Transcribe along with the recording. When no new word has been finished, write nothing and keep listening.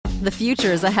The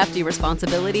future is a hefty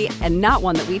responsibility and not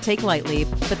one that we take lightly.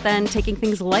 But then taking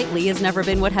things lightly has never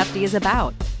been what Hefty is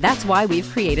about. That's why we've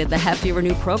created the Hefty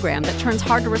Renew program that turns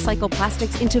hard-to-recycle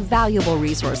plastics into valuable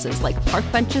resources like park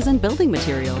benches and building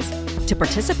materials. To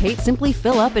participate, simply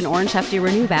fill up an orange Hefty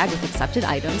Renew bag with accepted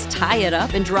items, tie it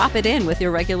up, and drop it in with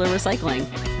your regular recycling.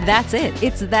 That's it.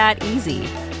 It's that easy.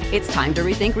 It's time to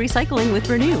rethink recycling with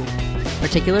Renew.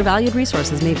 Particular valued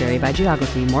resources may vary by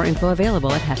geography. More info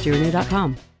available at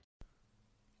heftyrenew.com.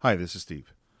 Hi, this is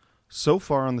Steve. So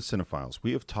far on the Cinephiles,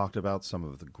 we have talked about some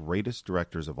of the greatest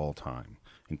directors of all time,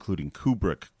 including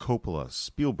Kubrick, Coppola,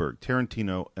 Spielberg,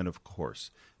 Tarantino, and of course,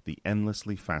 the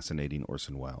endlessly fascinating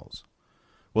Orson Welles.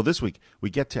 Well, this week, we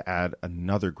get to add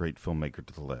another great filmmaker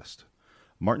to the list.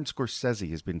 Martin Scorsese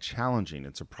has been challenging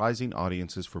and surprising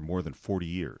audiences for more than 40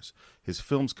 years. His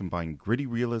films combine gritty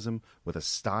realism with a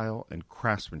style and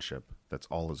craftsmanship that's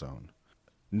all his own.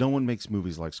 No one makes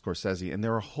movies like Scorsese, and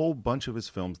there are a whole bunch of his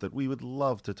films that we would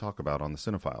love to talk about on the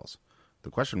Cinephiles. The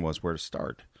question was where to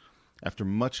start. After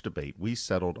much debate, we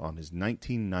settled on his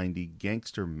 1990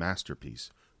 gangster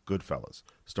masterpiece, Goodfellas,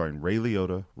 starring Ray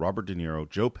Liotta, Robert De Niro,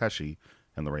 Joe Pesci,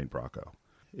 and Lorraine Bracco.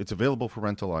 It's available for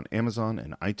rental on Amazon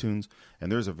and iTunes, and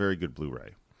there's a very good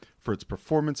Blu-ray. For its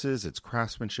performances, its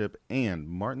craftsmanship, and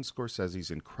Martin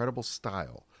Scorsese's incredible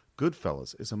style,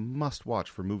 Goodfellas is a must-watch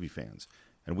for movie fans,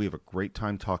 and we have a great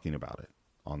time talking about it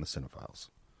on the Cinephiles.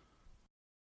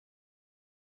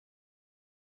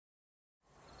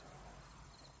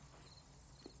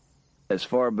 As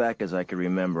far back as I can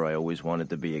remember, I always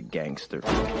wanted to be a gangster.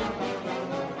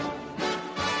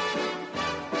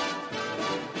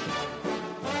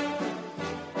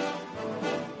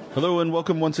 Hello and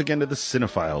welcome once again to the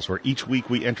Cinephiles, where each week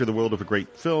we enter the world of a great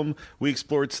film. We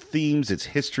explore its themes, its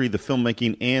history, the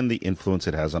filmmaking, and the influence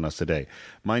it has on us today.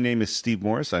 My name is Steve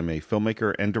Morris. I'm a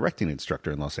filmmaker and directing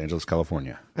instructor in Los Angeles,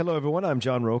 California. Hello, everyone. I'm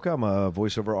John Roca. I'm a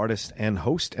voiceover artist and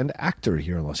host and actor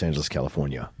here in Los Angeles,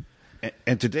 California.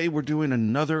 And today we're doing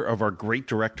another of our great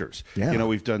directors. Yeah. You know,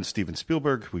 we've done Steven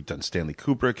Spielberg, we've done Stanley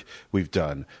Kubrick, we've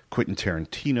done Quentin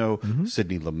Tarantino,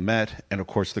 Sidney Lumet, and of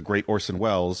course the great Orson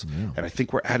Welles. Yeah. And I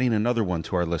think we're adding another one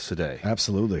to our list today.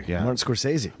 Absolutely. Yeah. Martin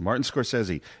Scorsese. Martin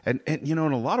Scorsese. And you know,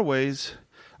 in a lot of ways,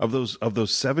 of those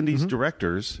 70s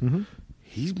directors,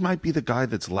 he might be the guy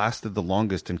that's lasted the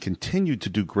longest and continued to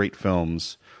do great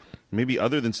films. Maybe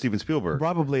other than Steven Spielberg.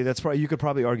 Probably. You could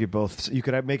probably argue both. You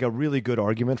could make a really good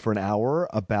argument for an hour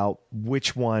about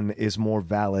which one is more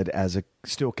valid as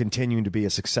still continuing to be a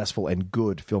successful and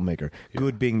good filmmaker. Yeah.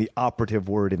 Good being the operative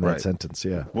word in that sentence,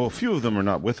 yeah. Well, a few of them are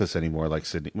not with us anymore, like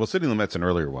Sidney. Well, Sidney Lumet's an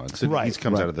earlier one. He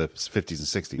comes out of the 50s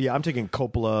and 60s. Yeah, I'm taking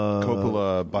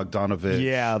Coppola. Bogdanovich.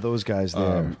 Yeah, those guys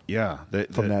there.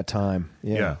 From that time.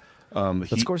 Yeah. But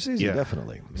Scorsese,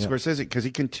 definitely. Yeah. Scorsese, because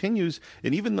he continues,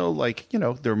 and even though,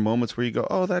 there are moments where you go,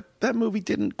 oh, that movie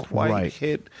didn't quite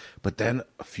hit, but then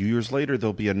a few years later,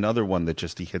 there'll be another one that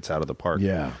he hits out of the park.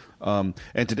 Yeah. And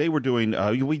today we're doing,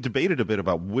 we debated a bit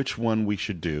about which one we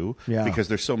should do, because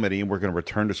there's so many, and we're going to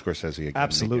return to Scorsese again.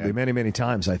 Absolutely. Many, many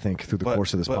times, I think, through the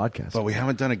course of this podcast. But we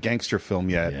haven't done a gangster film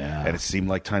yet, and it seemed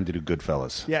like time to do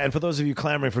Goodfellas. Yeah, and for those of you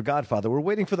clamoring for Godfather, we're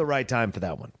waiting for the right time for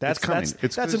that one. That's coming.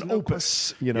 That's an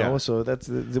opus, so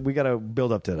we got to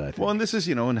build up to that, I think. Well, and this is,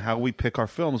 in how we pick our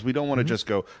films. We don't want to just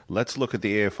go, let's look at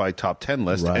the AFI top 10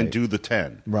 list and do the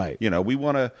 10. Right. We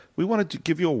want to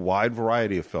give you a wide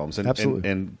variety of films. Absolutely.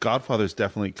 And Godfather's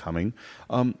definitely coming.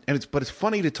 But it's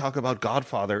funny to talk about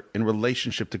Godfather in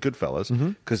relationship to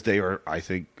Goodfellas, because they are, I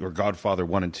think, or Godfather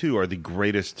 1 and 2 are the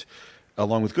greatest.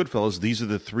 Along with Goodfellas, these are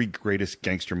the three greatest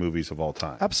gangster movies of all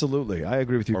time. Absolutely. I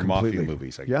agree with you completely. Or mafia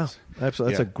movies, I guess. Yeah,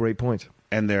 absolutely. That's a great point.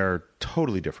 And they're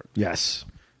totally different. Yes.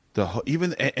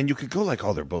 And you could go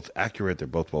they're both accurate, they're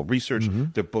both well researched,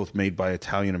 they're both made by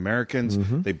Italian Americans,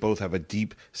 they both have a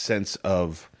deep sense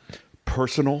of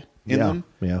personal in them.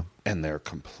 Yeah. And they're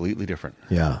completely different.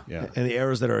 Yeah. And the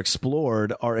eras that are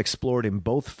explored in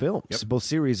both films, both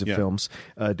series of films,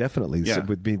 definitely. Yeah. So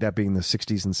that being the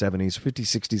 60s and 70s,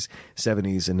 50s, 60s,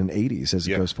 70s, and then 80s as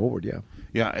it goes forward,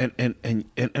 Yeah, and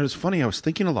it was funny, I was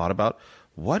thinking a lot about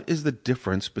what is the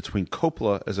difference between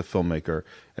Coppola as a filmmaker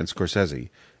and Scorsese.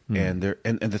 And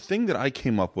the thing that I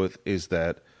came up with is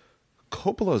that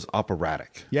Coppola is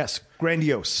operatic. Yes,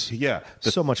 grandiose. Yeah,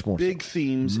 so much more. Big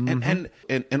themes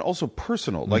and also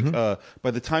personal.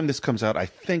 By the time this comes out, I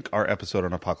think our episode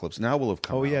on Apocalypse Now will have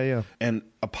come out. Oh, yeah. And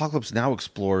Apocalypse Now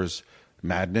explores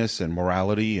madness and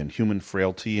morality and human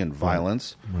frailty and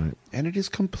violence. Right. And it is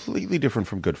completely different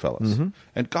from Goodfellas.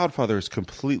 And Godfather is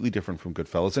completely different from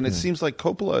Goodfellas. And it seems like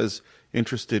Coppola is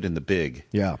interested in the big.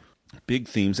 Yeah. big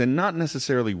themes, and not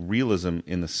necessarily realism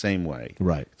in the same way.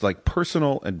 Right. It's like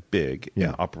personal and big Yeah.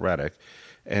 and operatic.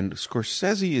 And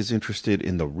Scorsese is interested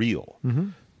in the real.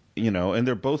 And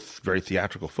they're both very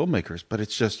theatrical filmmakers, but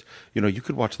it's just, you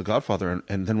could watch The Godfather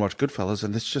and then watch Goodfellas,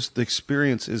 and it's just the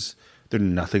experience is they're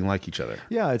nothing like each other.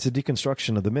 Yeah, it's a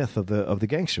deconstruction of the myth of the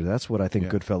gangster. That's what I think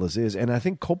Goodfellas is. And I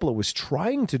think Coppola was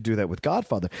trying to do that with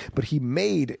Godfather, but he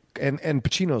made, and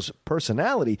Pacino's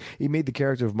personality, he made the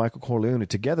character of Michael Corleone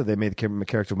together. They made the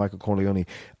character of Michael Corleone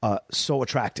so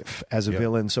attractive as a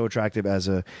villain, so attractive as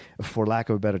for lack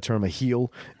of a better term, a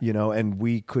heel, and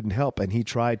we couldn't help. And he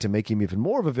tried to make him even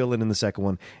more of a villain in the second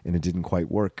one, and it didn't quite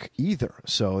work either.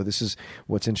 So this is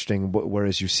what's interesting.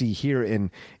 Whereas you see here in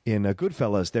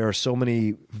Goodfellas, there are so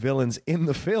many villains in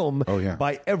the film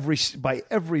by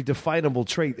every definable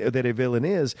trait that a villain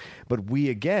is, but we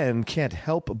again can't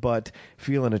help but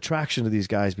feel an attraction to these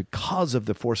guys because of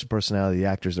the force of personality of the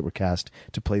actors that were cast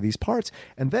to play these parts,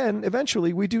 and then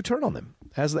eventually we do turn on them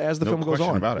as the film goes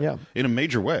on. About it. In a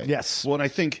major way. Yes. Well, and I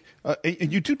think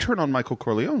and you do turn on Michael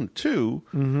Corleone too,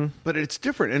 but it's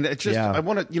different, and it's just I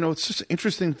want to it's just an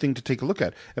interesting thing to take a look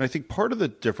at, and I think part of the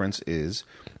difference is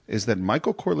that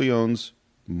Michael Corleone's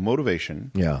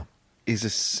motivation is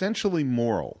essentially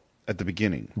moral at the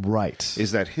beginning. Right.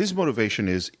 Is that his motivation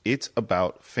is it's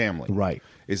about family. Right.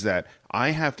 Is that I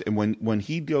have to, and when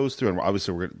he goes through, and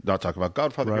obviously we're not talking about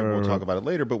Godfather here, we'll talk about it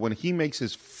later, but when he makes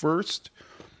his first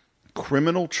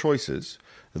criminal choices,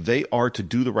 they are to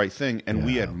do the right thing, and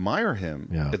we admire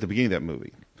him at the beginning of that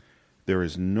movie. There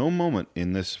is no moment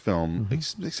in this film,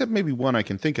 except maybe one I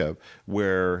can think of,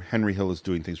 where Henry Hill is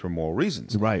doing things for moral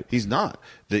reasons. Right. He's not.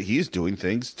 That he is doing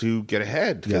things to get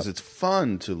ahead because it's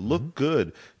fun, to look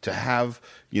good, to have,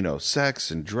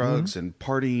 sex and drugs and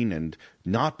partying and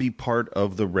not be part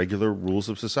of the regular rules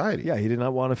of society. Yeah, he did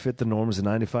not want to fit the norms of a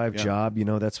 9-to-5 job.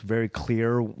 That's very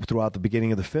clear throughout the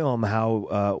beginning of the film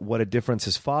how what a difference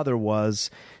his father was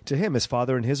to him. His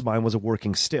father, in his mind, was a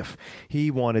working stiff.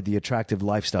 He wanted the attractive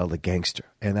lifestyle of the gangster,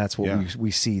 and that's what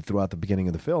we see throughout the beginning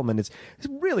of the film. And it's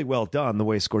really well done the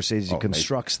way Scorsese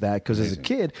constructs that, because as a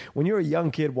kid, when you're a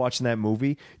young kid watching that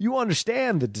movie, you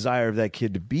understand the desire of that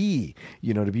kid to be,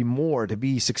 to be more, to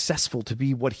be successful, to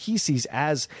be what he sees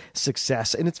as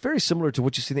success. And it's very similar to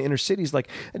what you see in the inner cities, like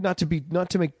not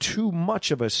to make too much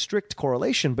of a strict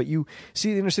correlation, but you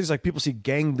see the inner cities, like people see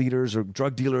gang leaders or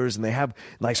drug dealers, and they have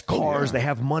nice cars, they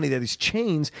have money, they have these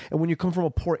chains, and when you come from a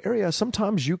poor area,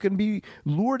 sometimes you can be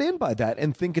lured in by that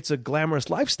and think it's a glamorous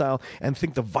lifestyle and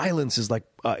think the violence is like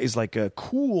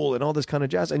cool and all this kind of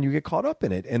jazz, and you get caught up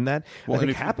in it, and that I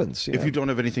think happens if you don't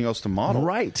have anything else to model,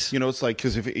 right? It's like,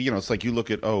 because if it's like you look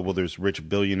at there's rich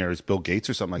billionaires, Bill Gates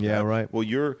or something like that. Right. Well,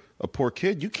 you're a poor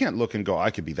kid, you can't look and go,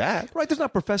 I could be that. Right. There's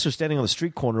not professors standing on the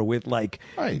street corner with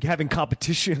having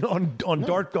competition on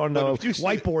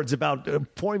whiteboards about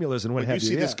formulas and what have you.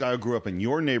 You see this guy who grew up in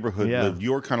your neighborhood, lived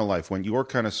your kind of life, went your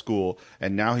kind of school,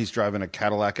 and now he's driving a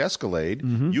Cadillac Escalade.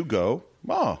 You go,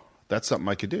 that's something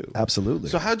I could do. Absolutely.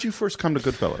 So how'd you first come to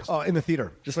Goodfellas? Oh, in the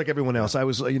theater, just like everyone else. I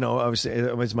was, I was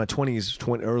in my 20s,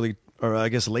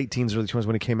 late teens, early 20s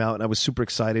when it came out, and I was super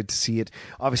excited to see it.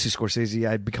 Obviously,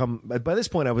 Scorsese, by this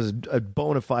point, I was a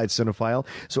bona fide cinephile,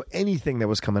 so anything that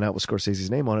was coming out with Scorsese's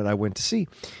name on it, I went to see.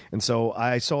 And so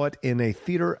I saw it in a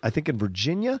theater, I think in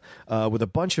Virginia, with a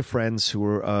bunch of friends who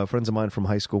were friends of mine from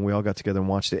high school, and we all got together and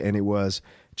watched it, and it was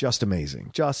just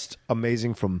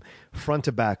amazing from front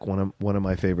to back. One of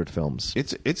my favorite films.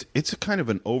 It's a kind of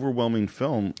an overwhelming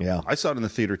film. Yeah, I saw it in the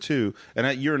theater too,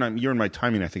 and you're and my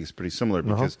timing I think is pretty similar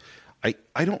because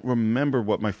I don't remember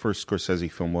what my first Scorsese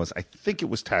film was. I think it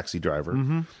was Taxi Driver,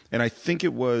 and I think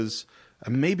it was.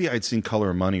 Maybe I'd seen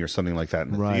Color of Money or something like that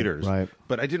in the theaters,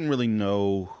 but I didn't really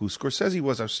know who Scorsese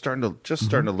was. I was starting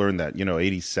to learn that,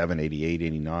 87, 88,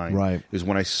 89 is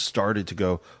when I started to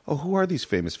go, who are these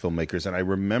famous filmmakers? And I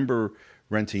remember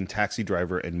renting Taxi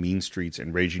Driver and Mean Streets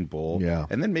and Raging Bull,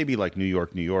 and then maybe like New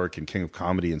York, and King of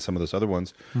Comedy and some of those other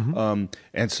ones.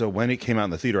 And so when it came out in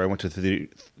the theater, I went to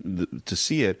to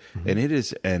see it, and it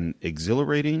is an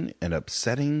exhilarating and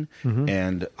upsetting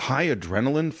and high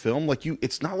adrenaline film.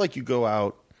 It's not like you go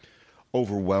out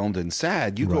overwhelmed and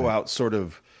sad. You go out sort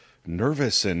of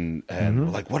nervous and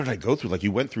like, what did I go through? Like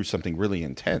you went through something really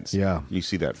intense. Yeah, you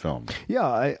see that film.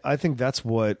 Yeah, I think that's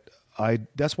what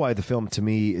that's why the film to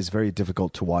me is very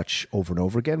difficult to watch over and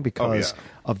over again because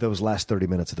of those last 30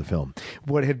 minutes of the film.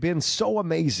 What had been so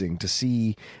amazing to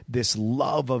see this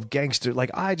love of gangster,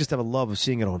 like I just have a love of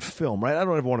seeing it on film, right? I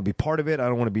don't ever want to be part of it. I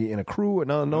don't want to be in a crew.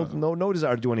 No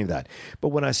desire to do any of that. But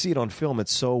when I see it on film,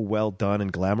 it's so well done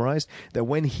and glamorized that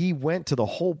when he went to the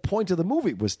whole point of the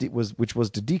movie which was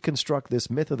to deconstruct this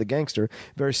myth of the gangster,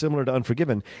 very similar to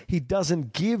Unforgiven, he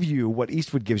doesn't give you what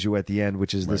Eastwood gives you at the end,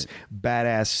 which is this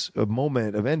badass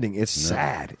moment of ending. It's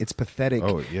sad. It's pathetic.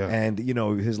 Oh, yeah. And,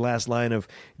 his last line of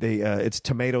it's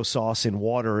tomato sauce in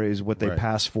water is what they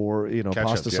pass for, ketchup,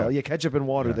 pasta sauce. Yeah, ketchup and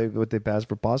water, what they pass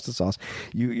for pasta sauce.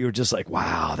 You're just like,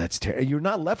 wow, that's terrible. You're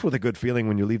not left with a good feeling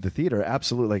when you leave the theater.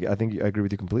 Absolutely. I think I agree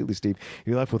with you completely, Steve.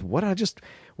 You're left with, what did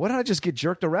I just get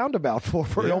jerked around about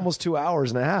for almost 2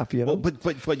 hours and a half, Well,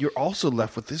 but you're also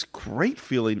left with this great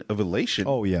feeling of elation.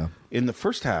 Oh, yeah. In the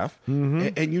first half,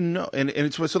 and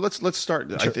it's so let's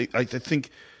start. Sure. I think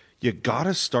you got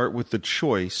to start with the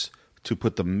choice to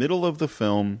put the middle of the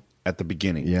film at the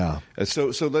beginning. Yeah.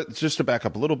 So let's just to back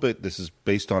up a little bit. This is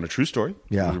based on a true story.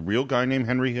 Yeah. There's a real guy named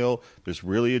Henry Hill. There's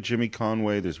really a Jimmy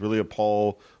Conway. There's really a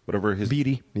Paul, whatever his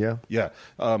Beatty. Yeah. Yeah.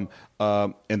 And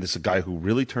this is a guy who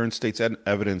really turned state's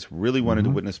evidence, really wanted to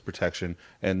witness protection.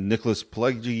 And Nicholas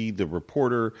Pileggi, the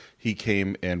reporter, he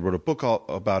came and wrote a book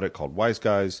about it called Wise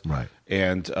Guys. Right.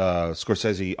 And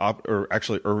Scorsese,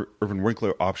 Irvin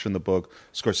Winkler optioned the book.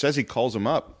 Scorsese calls him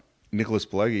up, Nicholas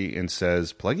Pileggi, and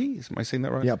says, Pileggi? Am I saying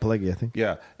that right? Yeah, Pileggi, I think.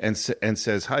 Yeah, and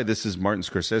says, "Hi, this is Marty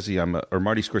Scorsese. I'm a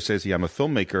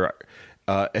filmmaker."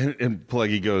 And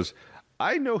Pileggi goes,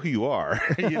 "I know who you are."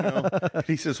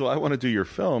 He says, "Well, I want to do your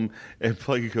film." And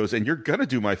Pileggi goes, "And you're gonna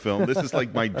do my film. This is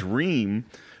like my dream."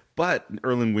 But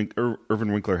Irvin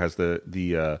Winkler has the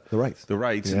rights. The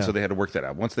rights, and so they had to work that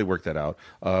out. Once they worked that out,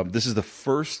 this is the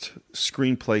first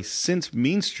screenplay since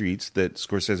Mean Streets that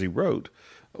Scorsese wrote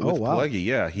with Pileggi.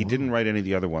 Yeah, he didn't write any of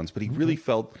the other ones, but he really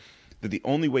felt that the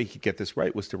only way he could get this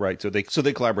right was to write. So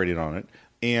they collaborated on it,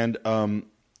 and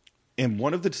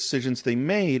one of the decisions they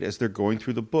made as they're going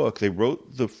through the book, they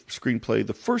wrote the screenplay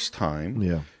the first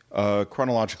time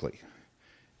chronologically.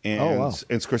 And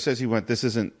Scorsese went,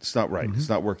 it's not right. It's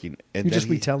not working. And you're just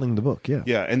retelling the book, yeah.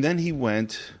 Yeah, and then he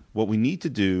went, what we need to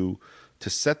do to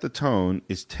set the tone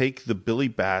is take the Billy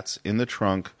Bats in the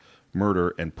trunk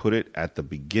murder and put it at the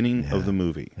beginning of the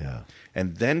movie. Yeah.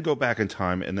 And then go back in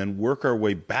time and then work our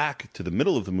way back to the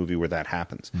middle of the movie where that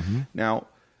happens. Now,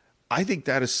 I think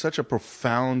that is such a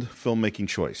profound filmmaking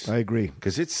choice. I agree.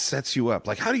 Because it sets you up.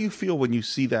 Like, how do you feel when you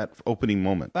see that opening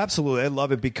moment? Absolutely. I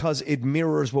love it because it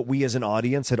mirrors what we as an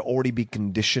audience had already been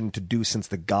conditioned to do since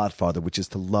The Godfather, which is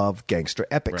to love gangster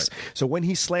epics. Right. So when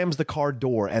he slams the car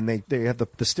door and they have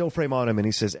the still frame on him and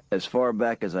he says, As far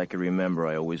back as I can remember,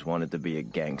 I always wanted to be a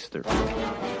gangster.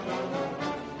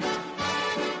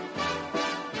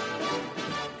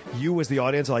 you as the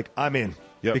audience are like, I'm in.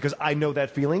 Yep. Because I know that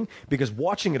feeling. Because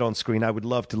watching it on screen, I would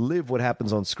love to live what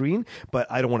happens on screen,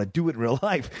 but I don't want to do it in real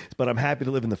life. But I'm happy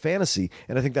to live in the fantasy,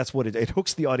 and I think that's what it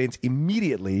hooks the audience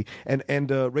immediately. And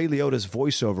Ray Liotta's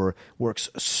voiceover works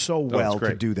so well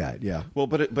to do that. Yeah. Well,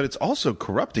 but it's also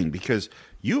corrupting because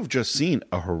you've just seen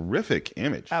a horrific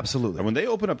image. Absolutely. And when they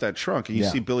open up that trunk and you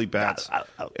see Billy Bats,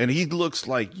 and he looks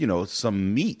like,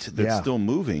 some meat that's still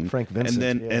moving. Frank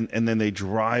Vincent. And then they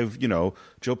drive,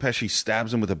 Joe Pesci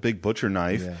stabs him with a big butcher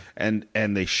knife and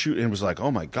they shoot, and it was like,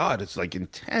 oh my God, it's like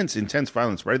intense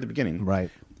violence right at the beginning. Right.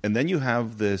 And then you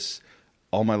have this,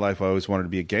 all my life I always wanted to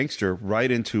be a gangster, right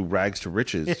into Rags to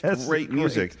Riches. Yes, great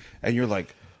music. And you're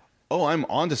like, oh, I'm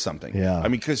onto something. Yeah. I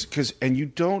mean, because you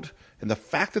don't, and the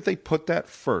fact that they put that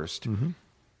first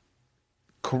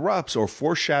corrupts or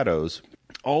foreshadows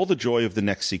all the joy of the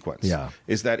next sequence. Yeah.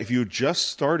 Is that if you just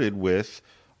started with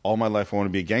all my life I want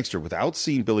to be a gangster without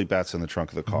seeing Billy Bats in the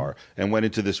trunk of the car and went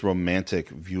into this romantic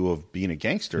view of being a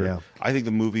gangster, I think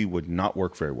the movie would not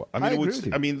work very well. I mean, agree with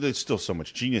you. I mean, there's still so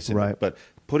much genius in it, but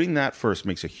putting that first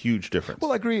makes a huge difference.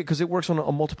 Well, I agree, because it works on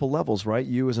multiple levels, right?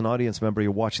 You as an audience member,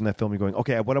 you're watching that film, you're going,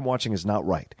 okay, what I'm watching is not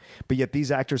right. But yet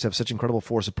these actors have such incredible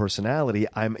force of personality,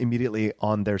 I'm immediately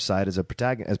on their side as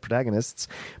protagonists.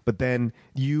 But then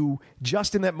you,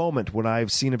 just in that moment when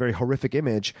I've seen a very horrific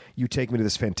image, you take me to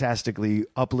this fantastically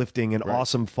uplifting and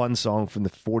awesome fun song from the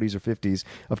 40s or 50s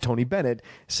of Tony Bennett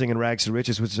singing Rags to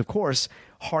Riches, which is, of course,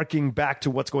 harking back to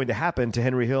what's going to happen to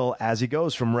Henry Hill as he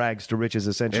goes from rags to riches,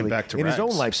 essentially, and back to in rags. His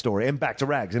own life story, and back to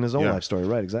rags in his own life story.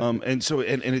 Right, exactly. And so,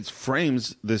 and it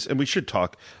frames this, and we should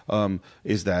talk,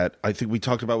 is that I think we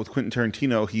talked about with Quentin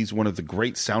Tarantino, he's one of the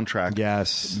great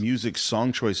soundtrack music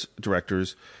song choice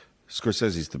directors.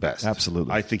 Scorsese's the best.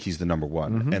 Absolutely. I think he's the number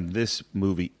one. And this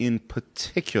movie in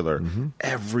particular,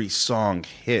 every song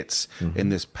hits in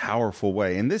this powerful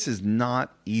way. And this is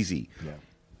not easy. Yeah.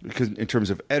 Because in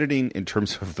terms of editing, in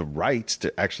terms of the rights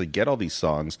to actually get all these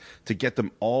songs, to get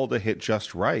them all to hit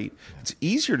just right, it's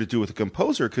easier to do with a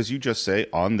composer because you just say,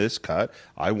 on this cut,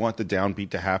 I want the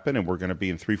downbeat to happen, and we're going to be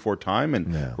in 3/4 time,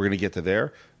 and we're going to get to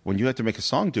there. When you have to make a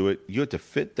song do it, you have to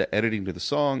fit the editing to the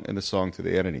song and the song to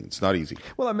the editing. It's not easy.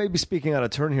 Well, I may be speaking out of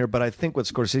turn here, but I think what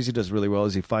Scorsese does really well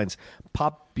is he finds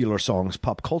popular songs,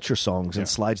 pop culture songs, and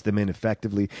slides them in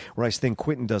effectively, whereas I think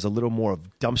Quentin does a little more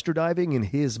of dumpster diving in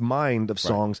his mind of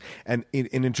songs and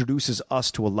introduces us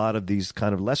to a lot of these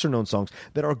kind of lesser-known songs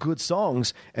that are good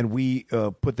songs, and we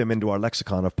put them into our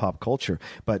lexicon of pop culture.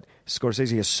 But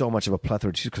Scorsese has so much of a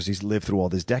plethora because he's lived through all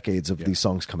these decades of these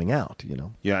songs coming out, you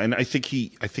know? Yeah, and I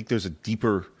think there's a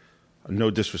deeper, no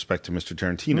disrespect to Mr.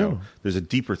 Tarantino, there's a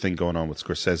deeper thing going on with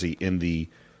Scorsese in the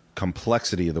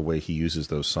complexity of the way he uses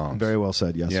those songs. Very well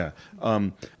said, yes. Yeah.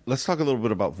 Let's talk a little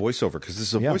bit about voiceover, because this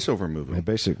is a voiceover movie. Yeah,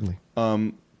 basically.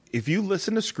 If you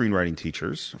listen to screenwriting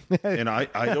teachers, and I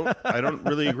don't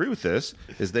really agree with this,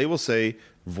 is they will say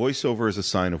voiceover is a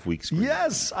sign of weak screenwriting.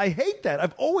 Yes, I hate that.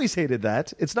 I've always hated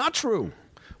that. It's not true.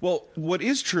 Well, what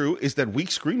is true is that weak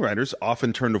screenwriters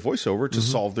often turn to voiceover to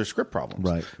solve their script problems.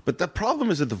 Right. But the problem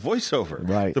isn't the voiceover.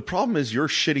 Right. The problem is your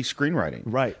shitty screenwriting.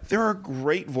 Right. There are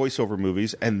great voiceover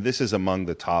movies, and this is among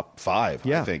the top 5,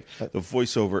 I think. The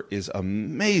voiceover is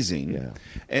amazing.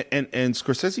 Yeah. And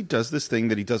Scorsese does this thing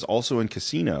that he does also in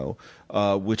Casino,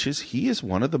 which is he is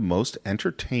one of the most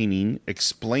entertaining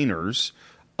explainers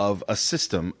of a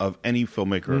system of any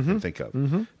filmmaker I can think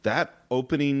of. That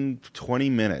opening 20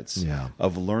 minutes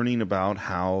of learning about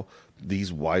how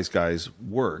these wise guys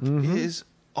work is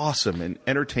awesome and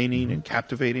entertaining and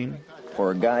captivating.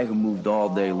 For a guy who moved all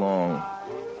day long,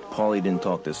 Paulie didn't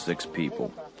talk to 6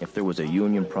 people. If there was a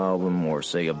union problem or,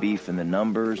 say, a beef in the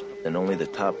numbers, then only the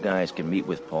top guys could meet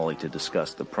with Paulie to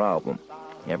discuss the problem.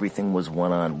 Everything was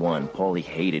one-on-one. Paulie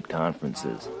hated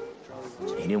conferences.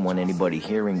 He didn't want anybody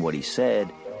hearing what he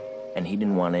said, and he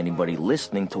didn't want anybody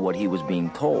listening to what he was being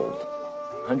told.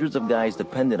 Hundreds of guys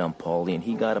depended on Paulie, and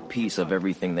he got a piece of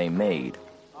everything they made.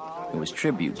 It was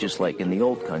tribute, just like in the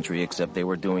old country, except they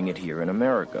were doing it here in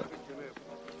America.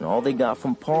 And all they got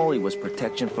from Paulie was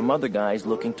protection from other guys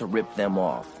looking to rip them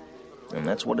off. And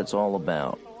that's what it's all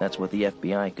about. That's what the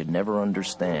FBI could never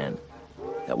understand.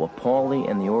 That what Paulie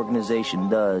and the organization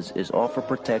does is offer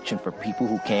protection for people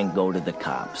who can't go to the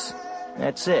cops.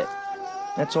 That's it.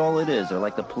 That's all it is. They're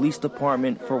like the police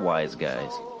department for wise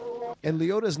guys. And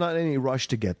Liotta's not in any rush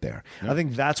to get there. I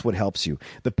think that's what helps you.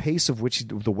 The pace of which,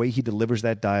 the way he delivers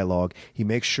that dialogue, he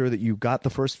makes sure that you got the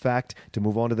first fact to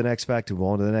move on to the next fact, to move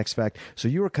on to the next fact. So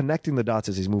you are connecting the dots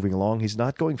as he's moving along. He's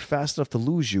not going fast enough to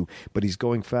lose you, but he's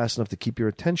going fast enough to keep your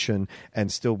attention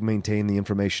and still maintain the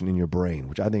information in your brain,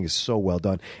 which I think is so well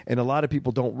done. And a lot of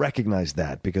people don't recognize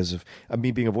that because of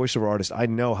me being a voiceover artist. I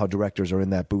know how directors are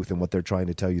in that booth and what they're trying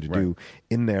to tell you to do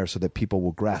in there so that people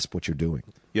will grasp what you're doing.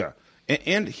 Yeah.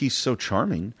 And he's so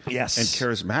charming and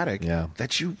charismatic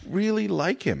that you really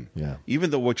like him. Yeah. Even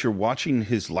though what you're watching,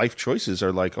 his life choices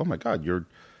are like, oh, my God, you're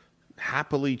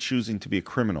happily choosing to be a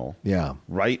criminal. Yeah.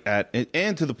 Right at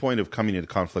and to the point of coming into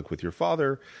conflict with your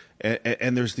father.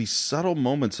 And there's these subtle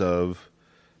moments of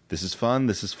this is fun,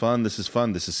 this is fun, this is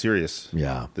fun, this is serious.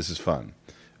 Yeah. This is fun.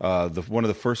 One of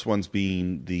the first ones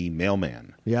being the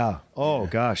mailman. Yeah. Oh,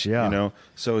 gosh, yeah. You know,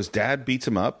 so his dad beats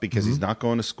him up because he's not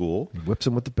going to school. He whips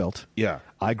him with the belt. Yeah.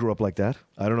 I grew up like that.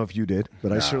 I don't know if you did,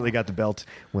 but I certainly got the belt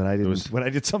when I didn't when I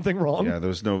did something wrong. Yeah, there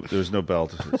was no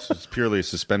belt. It's purely a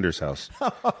suspenders house.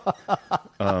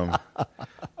 No,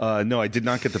 I did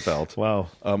not get the belt. Wow.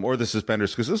 Or the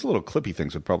suspenders, because those little clippy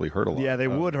things would probably hurt a lot. Yeah, they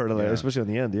would hurt a lot, especially on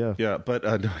the end. Yeah. Yeah, but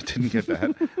no, I didn't get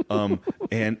that.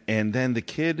 And then the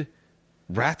kid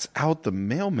rats out the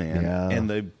mailman, and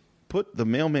they put the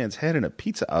mailman's head in a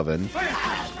pizza oven.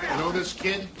 You know this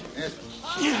kid?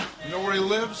 Yeah. You know where he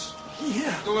lives?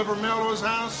 Yeah. Deliver mail to his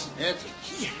house?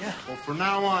 Yeah. Well, from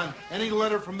now on, any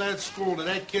letter from that school to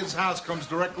that kid's house comes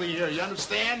directly here. You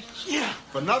understand? Yeah.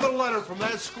 If another letter from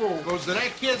that school goes to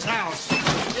that kid's house,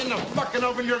 in the fucking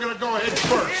oven, you're going to go ahead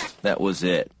first. That was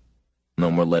it. No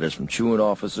more letters from truant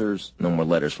officers. No more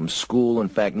letters from school. In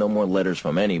fact, no more letters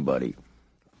from anybody.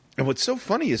 And what's so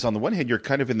funny is, on the one hand, you're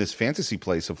kind of in this fantasy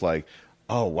place of like,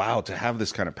 oh, wow, to have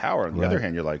this kind of power. On the other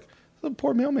hand, you're like, the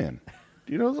poor mailman.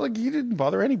 You know, like, he didn't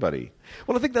bother anybody.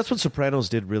 Well, I think that's what Sopranos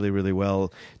did really, really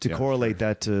well to correlate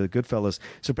that to Goodfellas.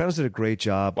 Sopranos did a great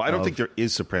job. Well, I don't think there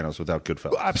is Sopranos without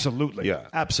Goodfellas. Absolutely. Yeah.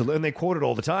 Absolutely. And they quote it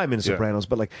all the time in Sopranos.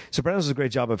 But like Sopranos does a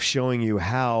great job of showing you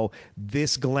how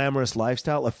this glamorous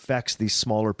lifestyle affects these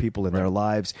smaller people in their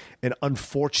lives and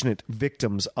unfortunate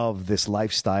victims of this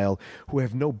lifestyle who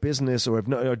have no business or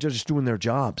are just doing their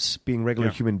jobs, being regular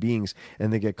human beings,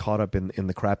 and they get caught up in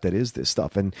the crap that is this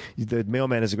stuff. And The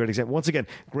Mailman is a great example. Once again,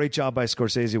 great job by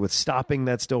Scorsese with stopping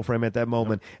that still frame at that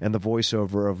moment, and the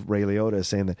voiceover of Ray Liotta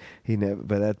saying that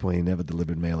by that point he never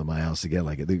delivered mail in my house again.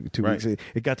 Like 2 weeks,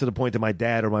 it got to the point that my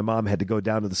dad or my mom had to go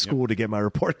down to the school to get my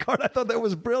report card. I thought that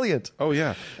was brilliant. Oh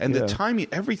yeah, and the timing,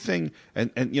 everything,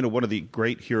 and one of the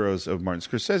great heroes of Martin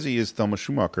Scorsese is Thelma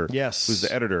Schumacher. Yes, who's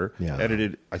the editor. Yeah.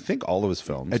 Edited, I think, all of his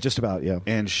films. Just about, yeah.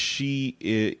 And she,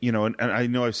 and I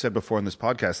know I've said before on this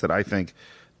podcast that I think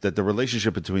that the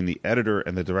relationship between the editor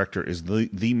and the director is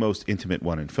the most intimate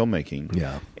one in filmmaking.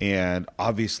 Yeah. And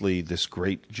obviously this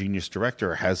great genius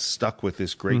director has stuck with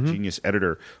this great genius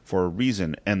editor for a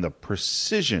reason. And the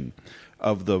precision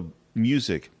of the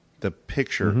music, the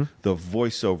picture, the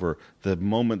voiceover, the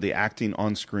moment, the acting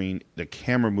on screen, the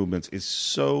camera movements is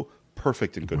so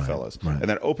perfect in Goodfellas. Right. And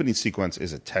that opening sequence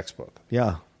is a textbook.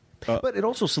 Yeah. But it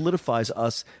also solidifies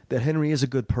us that Henry is a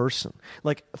good person.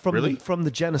 Like from the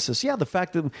Genesis, the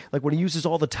fact that like when he uses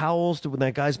all the towels when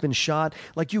that guy's been shot,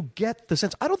 like you get the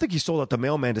sense. I don't think he sold out the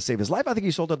mailman to save his life. I think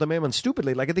he sold out the mailman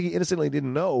stupidly. Like I think he innocently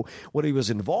didn't know what he was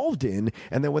involved in,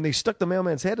 and then when they stuck the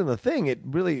mailman's head in the thing, it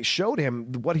really showed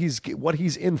him what he's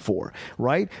in for,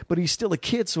 right? But he's still a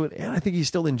kid, so I think he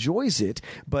still enjoys it.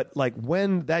 But like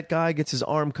when that guy gets his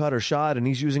arm cut or shot, and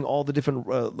he's using all the different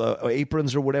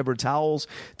aprons or whatever towels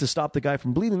to stop the guy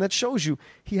from bleeding, that shows you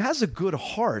he has a good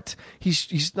heart.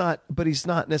 He's not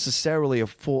necessarily a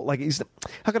full, like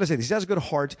how can I say this? He has a good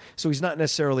heart, so he's not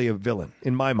necessarily a villain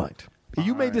in my mind.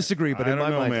 You may disagree, but in my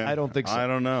mind, I don't think so. I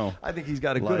don't know. I think he's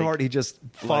got a good heart. He just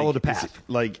followed a path.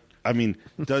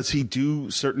 Does he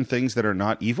do certain things that are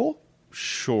not evil?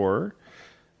 Sure.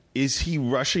 Is he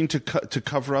rushing to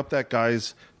cover up that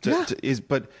guy's?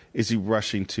 Is he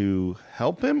rushing to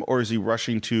help him, or is he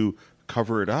rushing to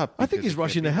cover it up? I think he's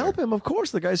rushing to help him. Of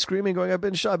course, the guy's screaming, going, "I've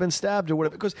been shot, I've been stabbed," or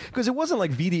whatever. Because it wasn't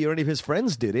like Vidi or any of his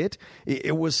friends did it.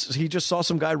 It was he just saw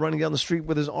some guy running down the street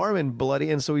with his arm and bloody,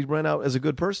 and so he ran out as a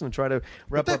good person to try to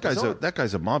wrap up his arm. That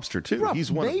guy's a mobster too. He's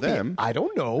one of them. I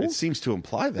don't know. It seems to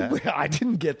imply that. I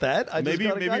didn't get that. Maybe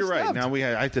you're right. Now I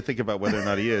have to think about whether or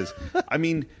not he is. I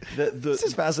mean, this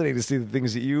is fascinating to see the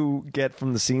things that you get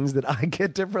from the scenes that I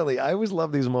get differently. I always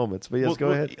love these moments. But yes, go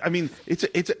ahead. I mean,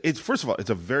 it's first of all, it's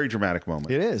a very dramatic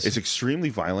moment. It is. It's extremely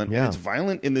violent. Yeah. It's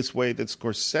violent in this way that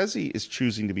Scorsese is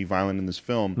choosing to be violent in this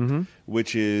film,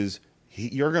 which is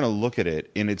you're going to look at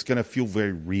it and it's going to feel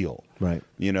very real. Right.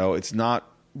 It's not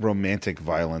romantic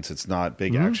violence. It's not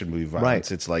big action movie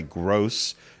violence. Right. It's like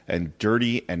gross and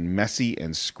dirty and messy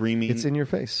and screaming. It's in your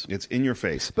face. It's in your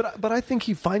face. But I think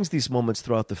he finds these moments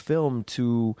throughout the film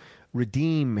to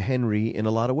redeem Henry in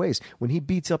a lot of ways. When he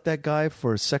beats up that guy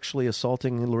for sexually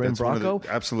assaulting Lorraine Bracco,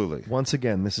 absolutely. Once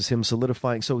again, this is him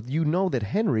solidifying. So you know that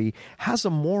Henry has a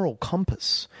moral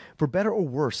compass. For better or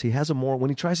worse, he has a moral. When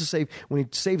he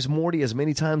saves Morty as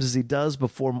many times as he does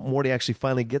before Morty actually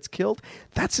finally gets killed,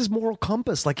 that's his moral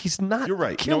compass. Like he's not. You're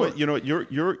right. Killer. You know what?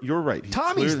 You're right.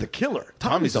 Tommy's the killer.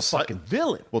 Tommy's a fucking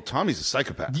villain. Well, Tommy's a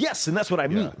psychopath. Yes, and that's what I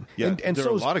mean. Yeah. And there are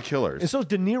a lot of killers. And so is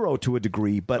De Niro to a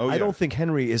degree, but I don't think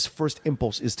Henry is first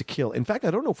impulse is to kill. In fact,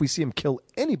 I don't know if we see him kill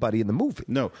anybody in the movie.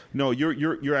 No,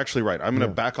 you're actually right. I'm going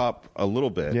to back up a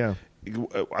little bit. Yeah.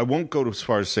 I won't go as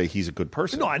far as say he's a good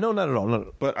person. No, I know not at all.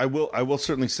 No. But I will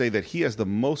certainly say that he has the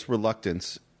most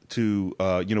reluctance to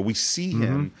we see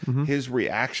him, his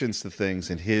reactions to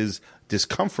things and his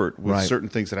discomfort with certain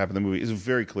things that happen in the movie is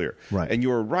very clear. Right. And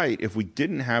you're right, if we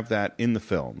didn't have that in the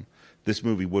film, this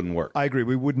movie wouldn't work. I agree.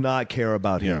 We would not care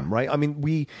about him, right? I mean,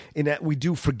 we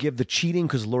do forgive the cheating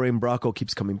because Lorraine Bracco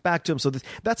keeps coming back to him. So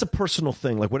that's a personal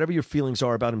thing. Like whatever your feelings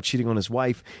are about him cheating on his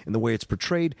wife and the way it's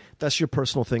portrayed, that's your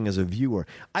personal thing as a viewer.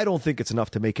 I don't think it's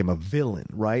enough to make him a villain,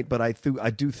 right? But I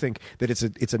do think that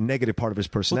it's a negative part of his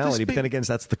personality. But then again,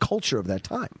 that's the culture of that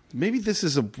time. Maybe this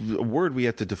is a word we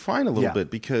have to define a little bit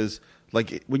because.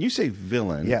 Like, when you say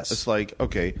villain, it's like,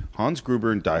 okay, Hans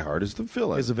Gruber in Die Hard is the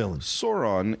villain. Is a villain.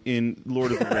 Sauron in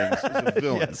Lord of the Rings is the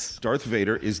villain. Yes. Darth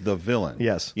Vader is the villain.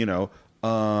 Yes. I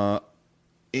don't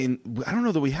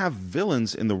know that we have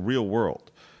villains in the real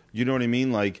world. You know what I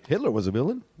mean? Like Hitler was a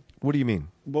villain? What do you mean?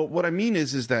 Well, what I mean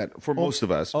is that for most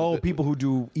of us... people who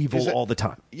do evil all the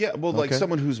time. Yeah, well, like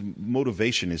someone whose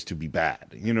motivation is to be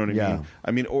bad. You know what I mean?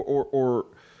 I mean, or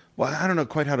well, I don't know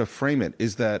quite how to frame it.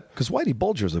 Is that... Because Whitey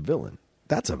Bulger's a villain.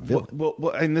 That's a villain. Well,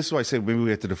 and this is why I say maybe we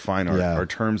have to define our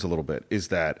terms a little bit, is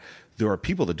that there are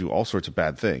people that do all sorts of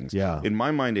bad things. Yeah. In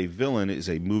my mind, a villain is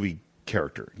a movie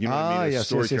character. You know what I mean? A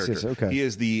story character. Yes, okay. He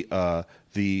is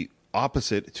the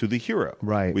opposite to the hero.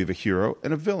 Right. We have a hero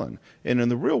and a villain. And in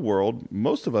the real world,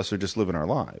 most of us are just living our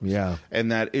lives. Yeah.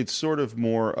 And that it's sort of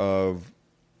more of,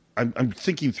 I'm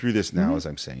thinking through this now as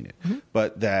I'm saying it,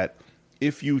 but that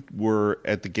if you were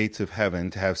at the gates of heaven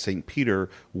to have St. Peter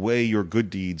weigh your good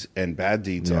deeds and bad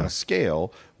deeds on a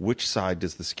scale, which side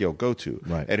does the scale go to?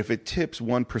 Right. And if it tips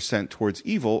 1% towards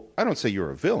evil, I don't say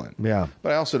you're a villain. Yeah.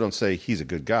 But I also don't say he's a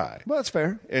good guy. Well, that's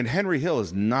fair. And Henry Hill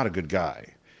is not a good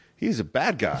guy. He's a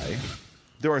bad guy.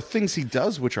 There are things he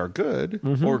does which are good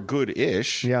or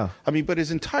good-ish. Yeah. I mean, but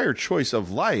his entire choice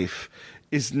of life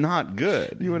is not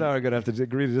good. You and I are going to have to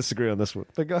agree to disagree on this one.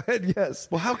 But go ahead, yes.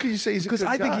 Well, how can you say he's a good Because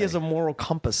I think guy? he has a moral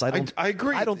compass. I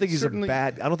agree. I don't think he's Certainly.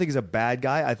 I don't think he's a bad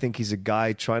guy. I think he's a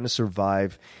guy trying to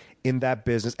survive in that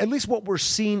business. At least what we're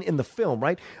seeing in the film,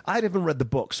 right? I haven't read the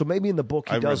book, so maybe in the book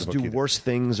he does do worse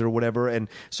things or whatever, and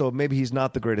so maybe he's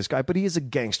not the greatest guy, but he is a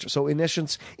gangster. So in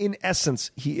essence,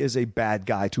 he is a bad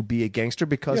guy to be a gangster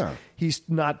because he's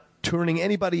not turning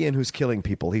anybody in who's killing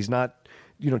people. He's not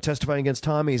testifying against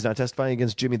Tommy. He's not testifying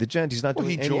against Jimmy the Gent. He's not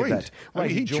doing any of that.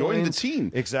 Right, he joined the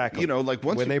team. Exactly. Like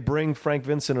once when they bring Frank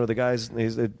Vincent or the guys,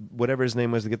 whatever his name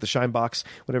was, to get the shine box,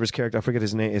 whatever his character, I forget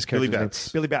his name. Billy Batts.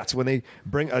 Billy Batts. When they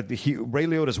bring Ray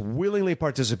Liotta's willingly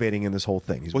participating in this whole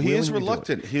thing. He is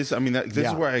reluctant. This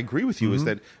is where I agree with you. Is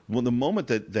that the moment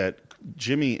that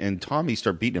Jimmy and Tommy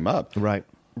start beating him up, right?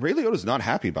 Ray Liotta's not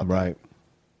happy about that. Right.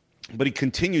 But he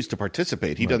continues to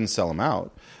participate. He doesn't sell him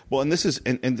out. Well, and this is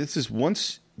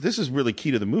really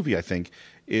key to the movie, I think,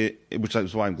 which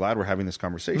is why I'm glad we're having this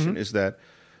conversation, is that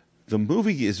the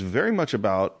movie is very much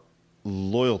about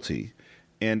loyalty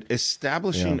and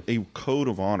establishing a code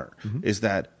of honor. Is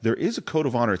that there is a code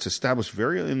of honor. It's established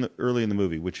very early in the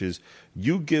movie, which is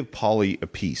you give Polly a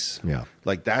piece. Yeah.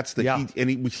 Like that's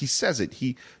the he says it.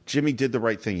 Jimmy did the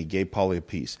right thing. He gave Polly a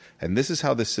piece. And this is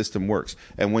how this system works.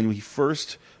 And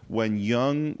when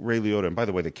young Ray Liotta, and by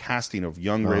the way, the casting of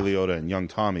young Ray Liotta and young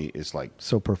Tommy is like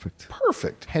so perfect.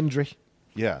 Perfect. Henry.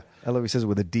 Yeah. I love he says it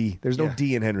with a D. There's no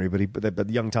D in Henry, but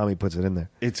young Tommy puts it in there.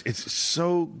 It's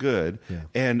so good. Yeah.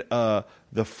 And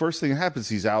the first thing that happens,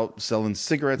 he's out selling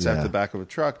cigarettes at the back of a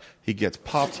truck. He gets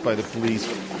popped by the police.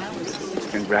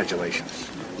 Congratulations.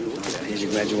 Here's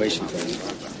your graduation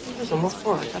present. Listen, what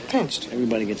for? I pinched.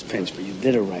 Everybody gets pinched, but you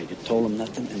did it right. You told them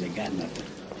nothing, and they got nothing.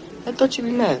 I thought you'd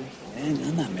be mad. Man,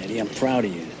 I'm not mad. I'm proud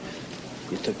of you.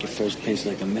 You took your first pinch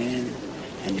like a man,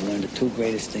 and you learned the two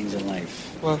greatest things in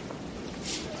life. What?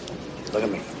 Look at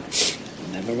me.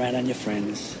 Never rat on your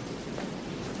friends,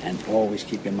 and always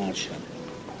keep your mouth shut.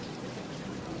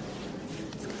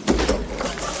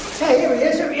 Hey,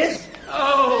 here he is.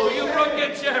 Oh, you broke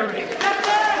your cherry.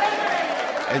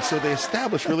 And so they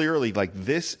establish really early, like,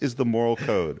 this is the moral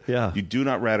code. Yeah. You do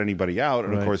not rat anybody out.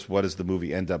 And, of course, what does the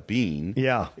movie end up being?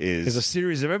 Yeah. Is a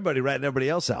series of everybody ratting everybody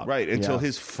else out. Right. Until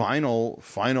his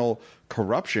final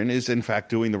corruption is, in fact,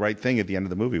 doing the right thing at the end of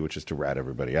the movie, which is to rat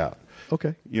everybody out.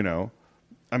 Okay.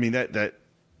 I mean,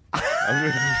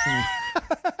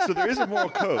 so there is a moral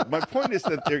code. My point is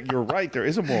that you're right. There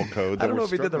is a moral code. That I don't know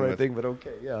if he did the right thing, but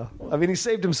okay, yeah. I mean, he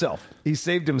saved himself. And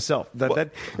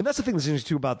that's the thing that's interesting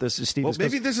too about this, Steve. Well,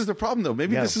 maybe this is the problem, though.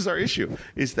 Maybe this is our issue: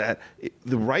 is that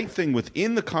the right thing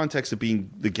within the context of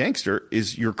being the gangster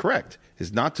is you're correct.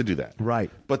 Is not to do that.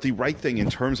 Right. But the right thing in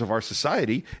terms of our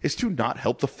society is to not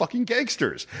help the fucking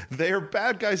gangsters. They are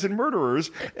bad guys and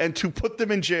murderers, and to put them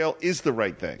in jail is the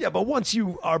right thing. Yeah, but once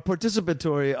you are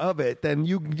participatory of it, then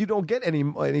you don't get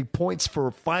any points for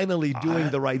finally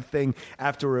doing the right thing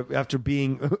after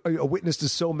being a witness to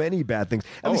so many bad things.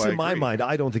 At least in my mind,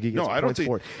 I don't think he gets points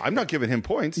for it. I'm not giving him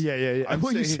points. Yeah.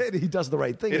 Well, you said he does the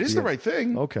right thing. It is the right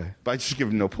thing. Okay. But I just give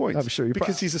him no points. I'm sure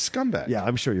because he's a scumbag. Yeah,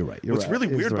 I'm sure you're right. What's really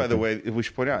weird, by the way, we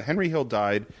should point out, Henry Hill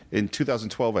died in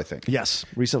 2012, I think. Yes,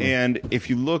 recently. And if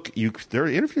you look, there are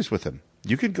interviews with him.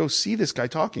 You could go see this guy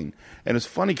talking. And it's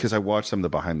funny because I watched some of the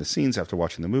behind the scenes after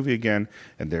watching the movie again,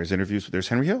 and there's interviews. There's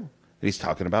Henry Hill. And he's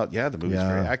talking about, the movie's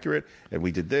very accurate, and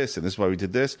we did this, and this is why we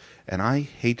did this. And I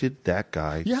hated that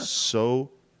guy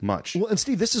so much. Well, and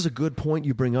Steve, this is a good point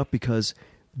you bring up because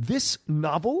this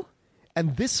novel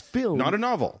and this film... Not a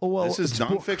novel. Oh, well, this is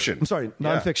nonfiction. I'm sorry,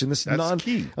 nonfiction. That's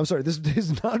key. I'm sorry, this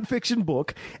is nonfiction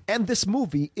book, and this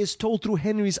movie is told through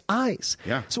Henry's eyes.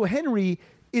 Yeah. So Henry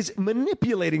is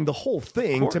manipulating the whole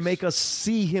thing to make us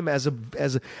see him as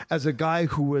a guy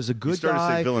who was a good started to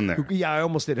guy. say villain there. Yeah, I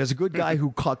almost did. As a good guy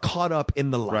who caught up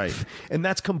in the life. Right. And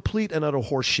that's complete and utter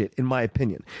horseshit, in my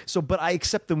opinion. So, but I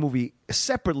accept the movie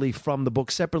separately from the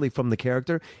book, separately from the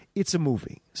character. It's a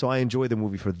movie. So I enjoy the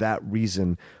movie for that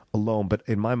reason alone. But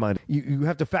in my mind, you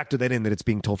have to factor that in, that it's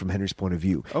being told from Henry's point of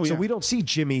view. Oh, so yeah. we don't see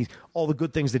Jimmy, all the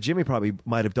good things that Jimmy probably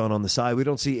might have done on the side. We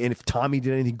don't see, and if Tommy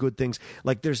did any good things.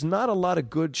 Like, there's not a lot of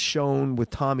good shown with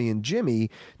Tommy and Jimmy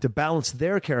to balance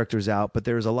their characters out, but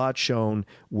there's a lot shown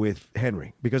with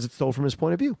Henry because it's told from his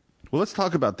point of view. Well, let's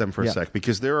talk about them for a Yeah. sec,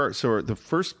 because the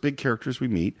first big characters we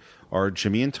meet are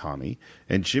Jimmy and Tommy,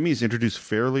 and Jimmy is introduced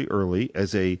fairly early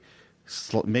as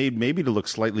made maybe to look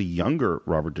slightly younger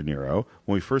Robert De Niro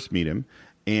when we first meet him,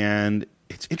 and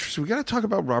it's interesting. We got to talk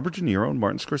about Robert De Niro and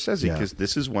Martin Scorsese, because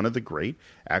this is one of the great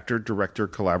actor-director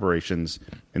collaborations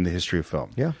in the history of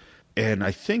film. Yeah. And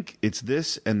I think it's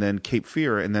this and then Cape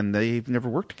Fear, and then they've never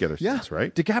worked together since,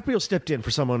 right? DiCaprio stepped in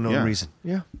for some unknown reason.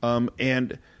 Yeah.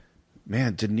 And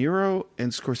man, De Niro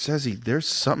and Scorsese, there's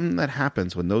something that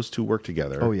happens when those two work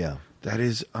together. Oh, yeah. That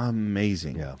is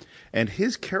amazing. Yeah. And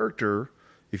his character,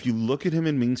 if you look at him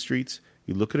in Mean Streets,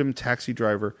 you look at him in Taxi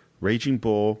Driver, Raging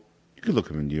Bull, you could look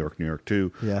at him in New York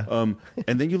too. Yeah.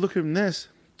 And then you look at him in this,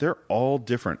 they're all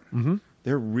different. Mm-hmm.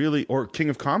 They're really, or King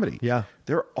of Comedy. Yeah.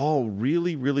 They're all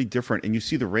really, really different. And you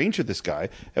see the range of this guy.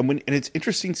 And it's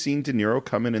interesting seeing De Niro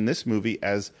come in this movie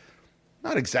as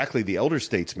not exactly the elder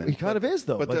statesman. He kind of is,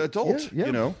 though. But the adult, yeah,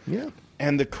 you know? Yeah.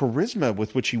 And the charisma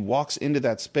with which he walks into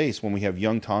that space when we have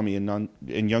young Tommy and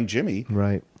young Jimmy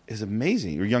Right. is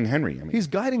amazing. Or young Henry, I mean. He's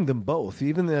guiding them both.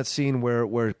 Even that scene where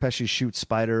Pesci shoots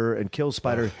Spider and kills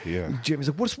Spider. yeah. Jimmy's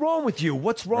like, "What's wrong with you?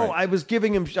 What's wrong?" Right. I was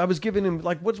giving him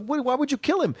like, why would you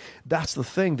kill him? That's the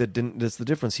thing that's the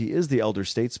difference. He is the elder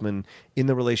statesman in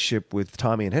the relationship with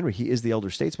Tommy and Henry. He is the elder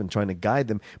statesman trying to guide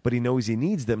them, but he knows he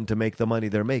needs them to make the money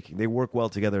they're making. They work well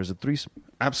together as a threesome.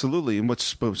 Absolutely. And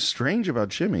what's strange about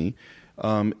Jimmy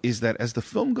is that as the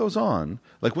film goes on,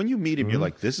 like when you meet him, you're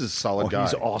like, this is a solid guy.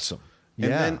 He's awesome.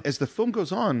 And then as the film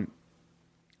goes on,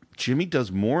 Jimmy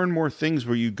does more and more things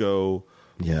where you go,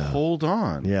 hold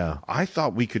on. Yeah. I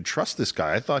thought we could trust this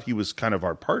guy. I thought he was kind of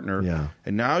our partner. Yeah.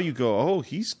 And now you go, oh,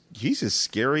 he's as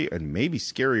scary and maybe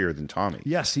scarier than Tommy.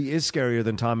 Yes, he is scarier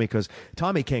than Tommy because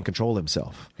Tommy can't control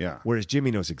himself. Yeah. Whereas Jimmy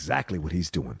knows exactly what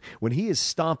he's doing. When he is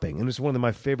stomping, and it's one of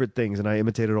my favorite things, and I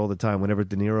imitate it all the time whenever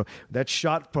De Niro, that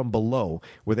shot from below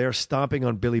where they're stomping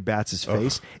on Billy Batts'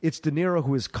 face, it's De Niro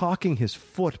who is cocking his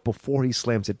foot before he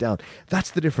slams it down.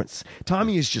 That's the difference.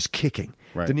 Tommy is just kicking.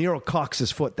 Right. De Niro cocks his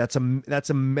foot. That's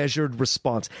a measured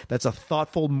response. That's a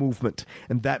thoughtful movement.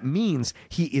 And that means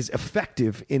he is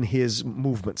effective in his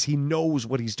movements. He knows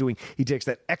what he's doing. He takes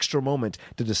that extra moment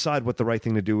to decide what the right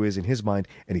thing to do is in his mind,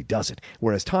 and he does it.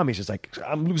 Whereas Tommy's just like,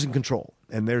 I'm losing control.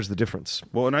 And there's the difference.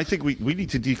 Well, and I think we need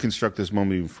to deconstruct this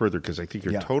moment even further because I think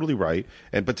you're totally right.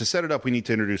 But to set it up, we need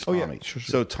to introduce Tommy. Yeah. Sure.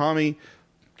 So Tommy,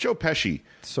 Joe Pesci.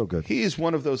 So good. He is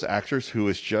one of those actors who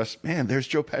is just, man, there's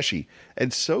Joe Pesci.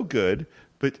 And so good,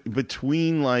 but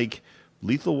between like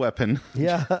Lethal Weapon,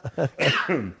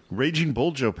 Raging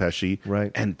Bull Joe Pesci,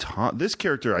 right, and this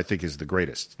character I think is the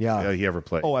greatest he ever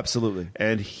played. Oh, absolutely.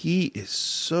 And he is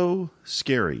so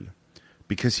scary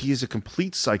because he is a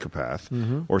complete psychopath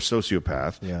or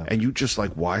sociopath, and you just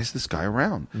like, why is this guy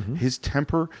around? His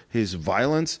temper, his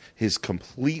violence, his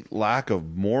complete lack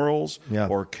of morals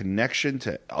or connection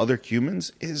to other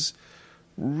humans is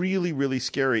really, really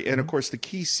scary. And of course, the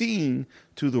key scene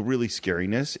to the really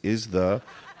scariness is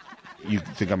you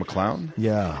think I'm a clown?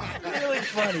 Yeah. Really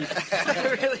funny.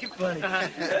 Really funny.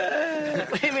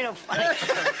 What do you mean I'm funny?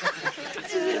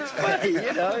 It's funny,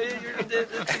 you know.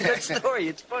 It's a good story.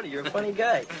 It's funny. You're a funny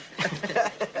guy.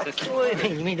 What do you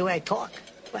mean? You mean the way I talk?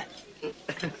 What?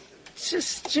 It's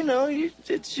just, you know, you're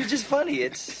just funny.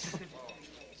 It's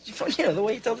funny, you know, the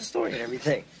way you tell the story and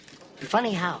everything.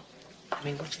 Funny how? I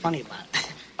mean, what's funny about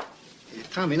it?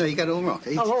 Tommy, no, you got it all wrong.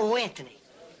 Oh, Anthony.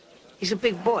 He's a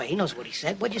big boy. He knows what he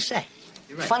said. What'd you say?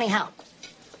 You're right. Funny how?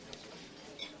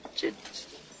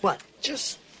 What?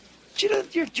 Just, you know,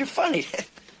 you're funny.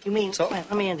 You mean,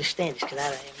 let me understand this,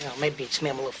 because maybe it's me,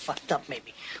 I'm a little fucked up,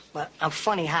 maybe. But I'm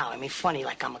funny how? I mean, funny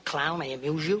like I'm a clown, I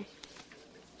amuse you?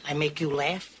 I make you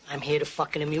laugh? I'm here to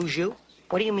fucking amuse you?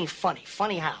 What do you mean funny?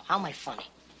 Funny how? How am I funny?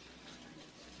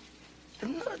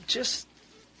 No, just,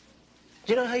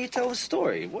 you know how you tell the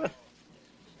story. What?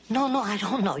 No, I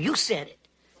don't know. You said it.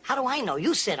 How do I know?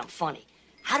 You said I'm funny.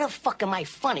 How the fuck am I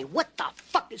funny? What the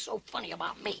fuck is so funny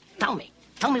about me? Tell me.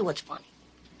 Tell me what's funny.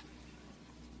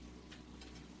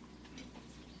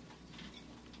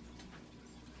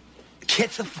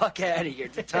 Get the fuck out of here,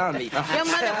 Tommy. You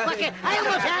motherfucker!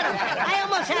 I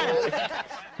almost had him!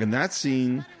 In that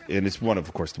scene, and it's one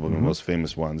of course, the most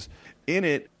famous ones, in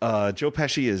it, Joe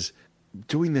Pesci is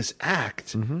doing this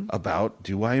act about,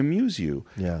 do I amuse you?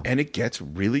 Yeah. And it gets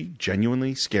really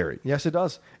genuinely scary. Yes, it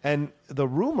does. And the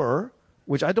rumor,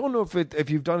 which I don't know if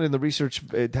you've done it in the research,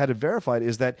 had it verified,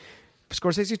 is that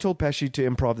Scorsese told Pesci to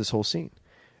improv this whole scene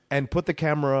and put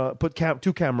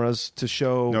two cameras to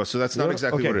show. No, so that's not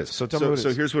exactly what it is. So tell me what it is.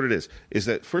 So here's what it is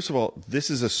that, first of all, this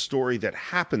is a story that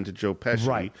happened to Joe Pesci.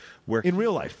 Right. Where in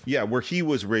real life. Yeah, where he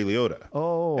was Ray Liotta.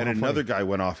 Oh, and how another funny. guy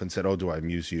went off and said, "Oh, do I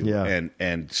amuse you?" Yeah.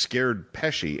 And scared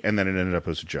Pesci, and then it ended up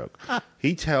as a joke.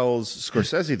 He tells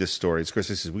Scorsese this story.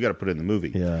 Scorsese says, "We got to put it in the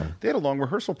movie." Yeah. They had a long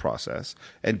rehearsal process,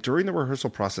 and during the rehearsal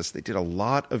process, they did a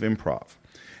lot of improv.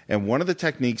 And one of the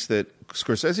techniques that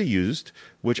Scorsese used,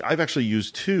 which I've actually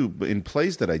used too in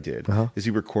plays that I did, is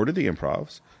he recorded the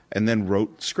improvs and then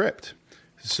wrote script.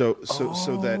 So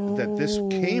that this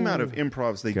came out of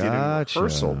improvs they did in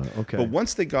rehearsal. Okay. But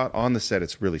once they got on the set,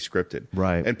 it's really scripted.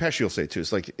 Right. And Pesci will say too,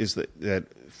 is that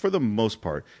for the most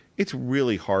part, it's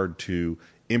really hard to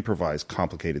improvise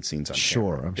complicated scenes on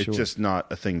camera. I'm sure. It's just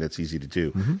not a thing that's easy to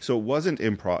do. So it wasn't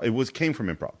improv. It came from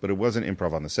improv, but it wasn't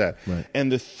improv on the set. Right.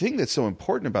 And the thing that's so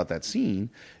important about that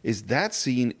scene is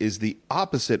the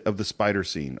opposite of the spider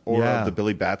scene or of the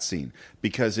Billy Bat scene,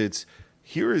 because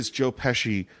here is Joe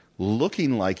Pesci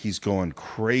looking like he's going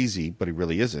crazy, but he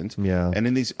really isn't. Yeah. And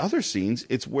in these other scenes,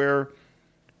 it's where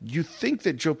you think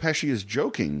that Joe Pesci is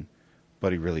joking,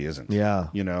 but he really isn't. Yeah.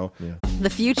 You know? Yeah. The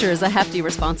future is a hefty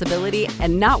responsibility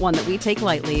and not one that we take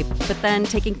lightly. But then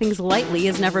taking things lightly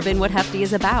has never been what Hefty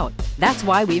is about. That's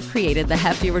why we've created the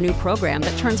Hefty Renew program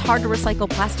that turns hard to recycle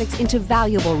plastics into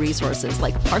valuable resources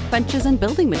like park benches and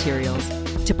building materials.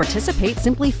 To participate,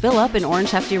 simply fill up an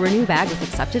orange Hefty Renew bag with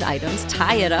accepted items,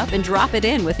 tie it up, and drop it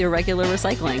in with your regular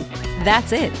recycling.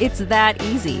 That's it. It's that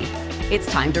easy. It's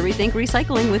time to rethink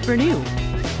recycling with Renew.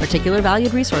 Particular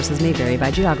valued resources may vary by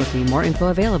geography. More info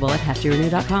available at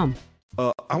heftyrenew.com.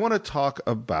 I want to talk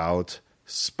about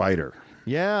Spider.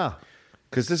 Yeah.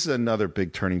 Because this is another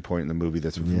big turning point in the movie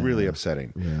that's really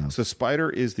upsetting. Yeah. So Spider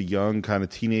is the young kind of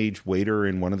teenage waiter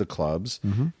in one of the clubs,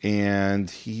 and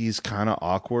he's kind of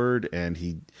awkward, and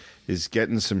he is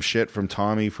getting some shit from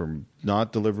Tommy for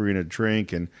not delivering a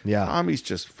drink, and Tommy's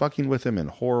just fucking with him and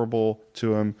horrible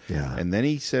to him. Yeah. And then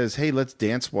he says, "Hey, let's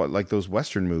dance like those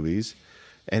Western movies,"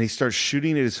 and he starts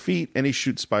shooting at his feet, and he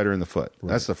shoots Spider in the foot.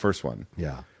 Right. That's the first one.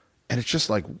 Yeah. And it's just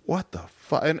like, what the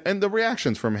fuck? And the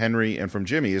reactions from Henry and from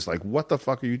Jimmy is like, what the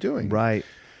fuck are you doing? Right.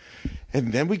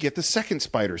 And then we get the second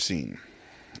Spider scene.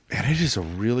 And it is a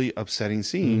really upsetting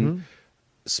scene.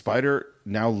 Spider,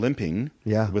 now limping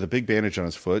with a big bandage on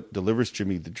his foot, delivers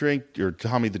Tommy the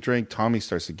drink. Tommy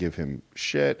starts to give him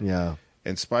shit. Yeah.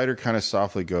 And Spider kind of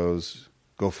softly goes,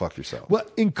 "Go fuck yourself." Well,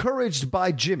 encouraged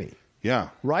by Jimmy. Yeah.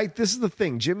 Right? This is the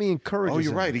thing. Jimmy encourages him. Oh,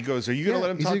 you're right. He goes, "Are you going to let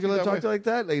him talk to you that way?" Like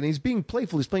that? And he's being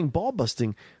playful. He's playing ball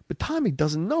busting. But Tommy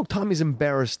doesn't know. Tommy's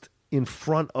embarrassed in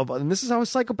front of... And this is how a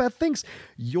psychopath thinks.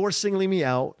 You're singling me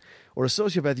out. Or a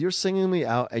sociopath, you're singling me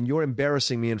out and you're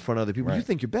embarrassing me in front of other people. Right. You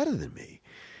think you're better than me.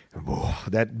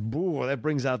 That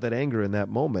brings out that anger in that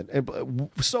moment. And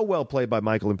so well played by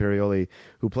Michael Imperioli,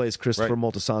 who plays Christopher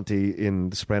Moltisanti in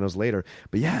The Sopranos later.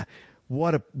 But yeah,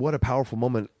 what a powerful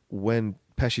moment when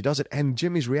Pesci does it, and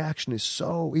Jimmy's reaction is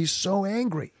he's so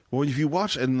angry. Well, if you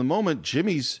watch in the moment,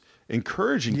 Jimmy's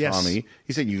encouraging Tommy.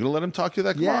 He's saying, "You gonna let him talk to you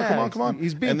that? Come on.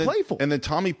 He's being playful. And then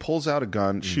Tommy pulls out a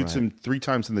gun, shoots him 3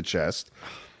 times in the chest,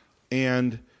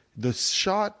 and the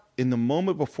shot in the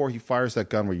moment before he fires that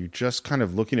gun, where you're just kind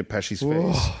of looking at Pesci's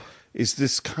face, is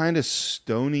this kind of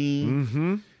stony,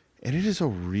 and it is a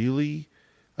really,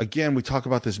 again, we talk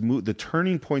about this the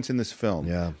turning points in this film,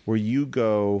 where you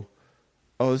go,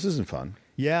 "Oh, this isn't fun."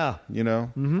 Yeah. You know,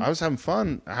 I was having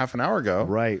fun a half an hour ago.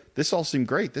 Right. This all seemed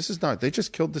great. This is not, they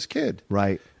just killed this kid.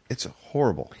 Right. It's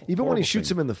horrible. Even when he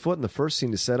shoots him in the foot in the first scene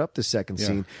to set up the second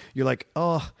scene, you're like,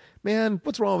 "Oh, man,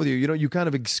 what's wrong with you?" You know, you kind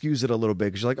of excuse it a little bit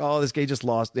because you're like, "Oh, this guy just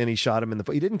lost," and he shot him in the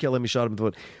foot. He didn't kill him, he shot him in the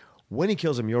foot. When he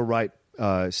kills him, you're right,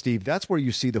 Steve, that's where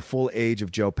you see the full age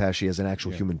of Joe Pesci as an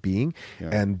actual human being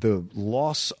and the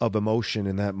loss of emotion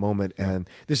in that moment. And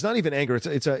there's not even anger.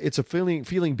 It's a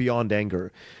feeling beyond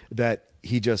anger that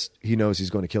he knows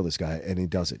he's going to kill this guy, and he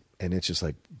does it. And it's just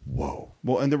like, whoa.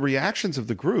 Well, and the reactions of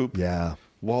the group,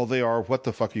 while they are, "What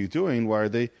the fuck are you doing?" Why are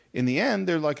they, in the end,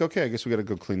 they're like, "Okay, I guess we got to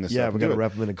go clean this up. Yeah, we got to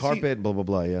wrap him in a carpet, blah, blah,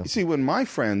 blah. Yeah. You see, when my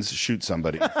friends shoot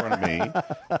somebody in front of me,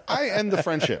 I end the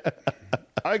friendship.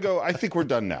 I go, "I think we're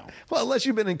done now." Well, unless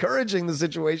you've been encouraging the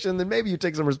situation, then maybe you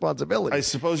take some responsibility. I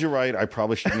suppose you're right. I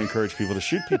probably shouldn't encourage people to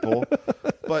shoot people.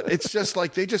 But it's just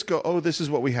like they just go, oh, this is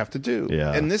what we have to do.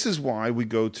 Yeah. And this is why we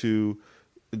go to.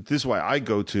 This is why I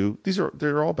go to.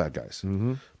 They're all bad guys.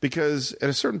 Mm-hmm. Because at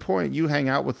a certain point, you hang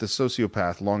out with the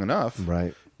sociopath long enough,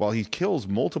 right? While he kills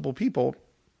multiple people.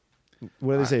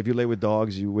 What do they say? If you lay with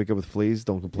dogs, you wake up with fleas.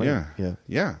 Don't complain.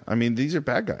 Yeah. I mean, these are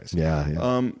bad guys.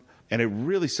 Yeah. And it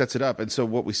really sets it up. And so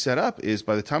what we set up is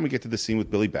by the time we get to the scene with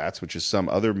Billy Batts, which is some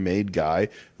other made guy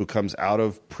who comes out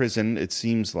of prison, it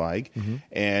seems like,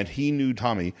 and he knew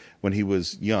Tommy when he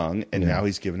was young, and now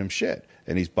he's giving him shit.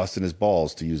 And he's busting his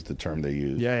balls, to use the term they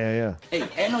use. Yeah. Hey,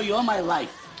 I know you're my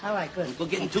life. All right, good. You're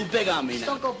getting too big on me Just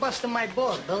now. don't go busting my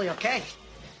balls, Billy, okay?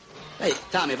 Hey,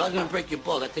 Tommy, if I was going to break your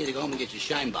balls, I'd tell you to go home and get your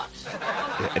shine box.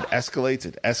 It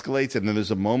escalates, and then there's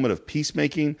a moment of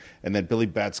peacemaking, and then Billy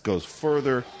Batts goes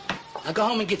further. Now go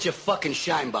home and get your fucking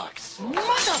shine box.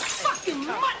 Motherfucking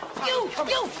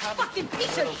you fucking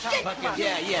piece of shit!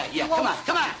 Yeah.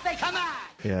 Come on.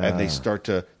 Yeah. And they start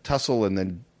to tussle, and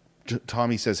then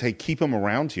Tommy says, hey, keep him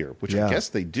around here, which I guess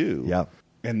they do. Yeah.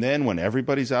 And then when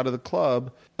everybody's out of the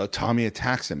club, Tommy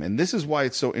attacks him. And this is why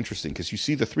it's so interesting, because you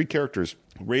see the three characters,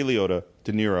 Ray Liotta,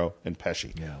 De Niro, and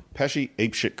Pesci. Yeah. Pesci,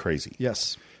 apeshit crazy.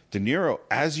 Yes. De Niro,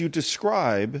 as you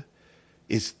describe,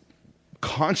 is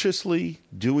consciously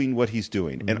doing what he's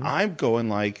doing. And I'm going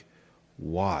like,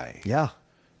 why? Yeah.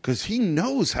 Because he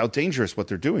knows how dangerous what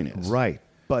they're doing is. Right.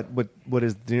 But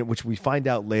which we find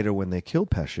out later when they kill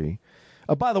Pesci.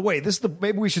 By the way,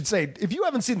 maybe we should say, if you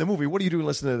haven't seen the movie, what are you doing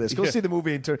listening to this? Go see the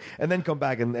movie and then come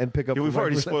back and pick up. Yeah, we've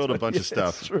already spoiled a bunch of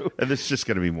stuff. True. And it's just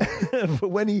going to be more. But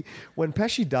when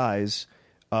Pesci dies,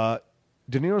 De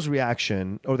Niro's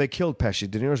reaction, or they killed Pesci,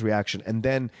 De Niro's reaction, and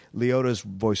then Liotta's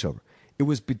voiceover. It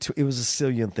was a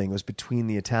Sicilian thing. It was between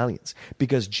the Italians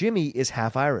because Jimmy is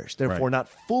half Irish, therefore not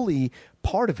fully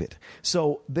part of it.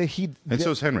 So so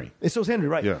is Henry. And so is Henry,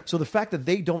 right? Yeah. So the fact that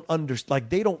they don't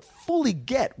they don't fully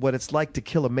get what it's like to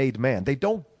kill a made man. They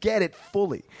don't get it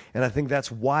fully, and I think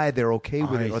that's why they're okay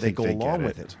with it, or they go along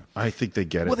with it. I think they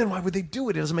get it. Well, then why would they do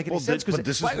it? It doesn't make any sense.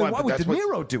 Because why would De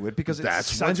Niro do it? Because it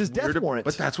signs his death warrant.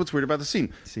 But that's what's weird about the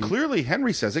scene. Clearly,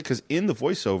 Henry says it because in the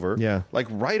voiceover, like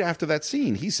right after that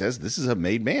scene, he says this is a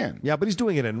made man. Yeah, but he's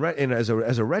doing it as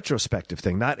a retrospective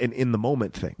thing, not an in the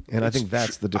moment thing. And I think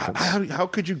that's the difference. How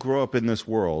could you grow up in this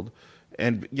world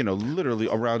and literally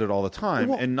around it all the time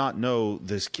and not know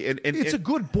this kid? It's a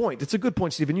good point. It's a good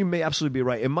point, Stephen. You may absolutely be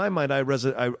right. In my mind, I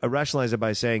rationalize it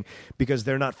by saying because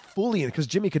they're not fully in. Because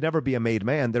Jimmy could never be a made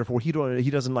man, therefore he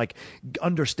doesn't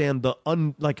understand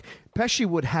Pesci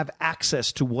would have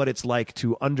access to what it's like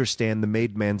to understand the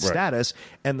made man status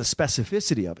and the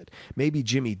specificity of it. Maybe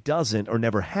Jimmy doesn't or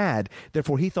never had.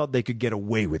 Therefore, he thought they could get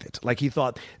away with it. Like he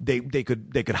thought they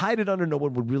could hide it under. No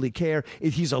one would really care.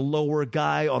 If he's a lower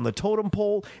guy on the totem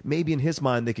pole, maybe in his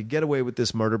mind they could get away with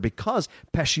this murder because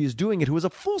Pesci is doing it, who is a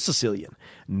full Sicilian,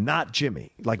 not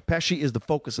Jimmy. Like Pesci is the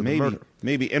focus of the murder.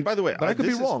 Maybe. And by the way, but I could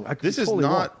be wrong. This is totally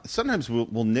not wrong. Sometimes we'll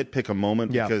nitpick a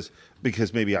moment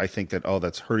because maybe I think that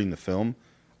that's hurting the film.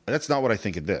 That's not what I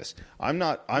think of this. I'm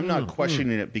not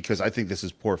questioning it because I think this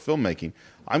is poor filmmaking.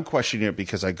 I'm questioning it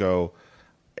because I go,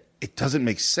 it doesn't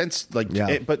make sense.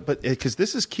 But because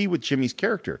this is key with Jimmy's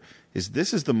character.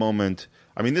 This is the moment.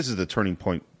 I mean, this is the turning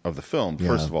point of the film,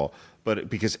 first of all. But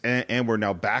because and we're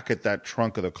now back at that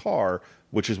trunk of the car,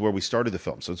 which is where we started the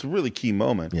film. So it's a really key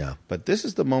moment. Yeah. But this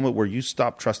is the moment where you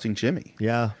stop trusting Jimmy.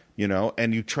 Yeah.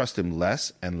 And you trust him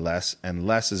less and less and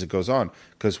less as it goes on.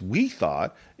 Because we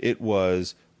thought it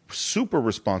was super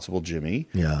responsible Jimmy,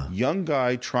 young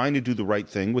guy trying to do the right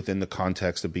thing within the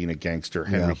context of being a gangster,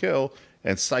 Henry Hill,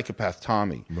 and psychopath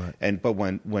Tommy. Right. But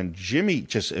when Jimmy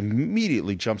just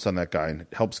immediately jumps on that guy and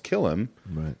helps kill him,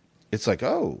 it's like,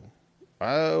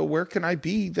 where can I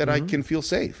be that I can feel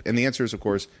safe? And the answer is, of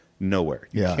course, nowhere.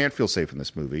 You can't feel safe in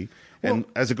this movie. And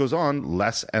as it goes on,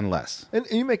 less and less. And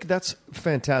that's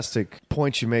fantastic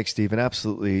points you make, Steve. And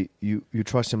absolutely, you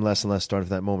trust him less and less starting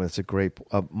from that moment. It's a great.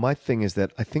 My thing is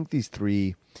that I think these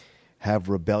three have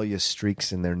rebellious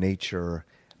streaks in their nature.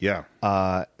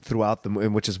 Throughout them,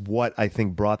 and which is what I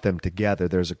think brought them together.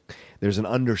 There's an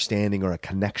understanding or a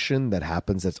connection that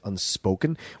happens that's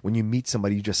unspoken. When you meet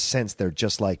somebody, you just sense they're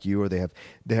just like you, or they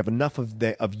have enough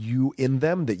of you in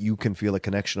them that you can feel a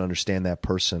connection, understand that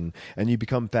person, and you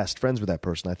become fast friends with that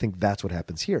person. I think that's what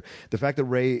happens here. The fact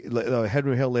that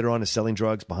Henry Hill later on is selling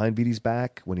drugs behind Vidi's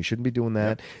back when he shouldn't be doing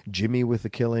that. Jimmy with the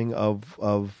killing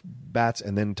of Batts,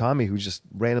 and then Tommy who's just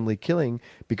randomly killing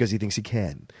because he thinks he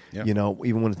can.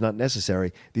 Even when it's not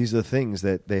necessary. These are the things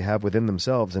that they have within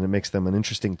themselves, and it makes them an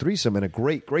interesting threesome and a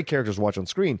great characters to watch on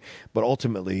screen, but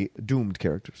ultimately doomed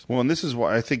characters. Well, and this is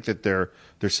why I think that their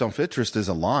self-interest is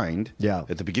aligned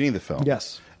at the beginning of the film.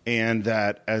 Yes. And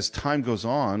that as time goes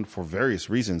on, for various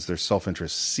reasons, their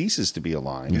self-interest ceases to be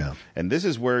aligned. Yeah. And this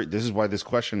is why this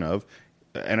question of,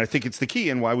 and I think it's the key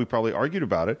and why we probably argued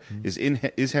about it,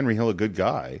 is Henry Hill a good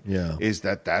guy? Yeah. Is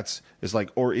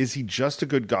or is he just a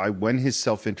good guy when his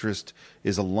self-interest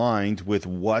is aligned with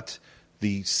what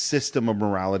the system of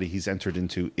morality he's entered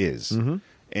into is? Mm-hmm.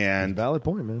 And valid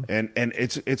point, man. And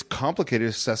it's complicated to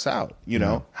assess out,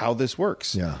 how this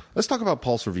works. Yeah. Let's talk about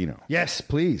Paul Sorvino. Yes,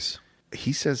 please.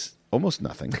 He says almost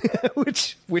nothing.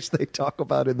 which they talk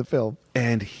about in the film.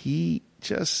 And he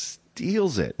just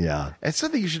steals it. Yeah. And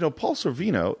something you should know, Paul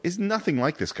Sorvino is nothing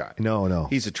like this guy. No.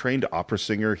 He's a trained opera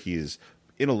singer. He is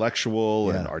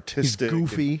intellectual and artistic. He's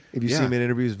goofy. If you see him in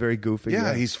interviews, very goofy.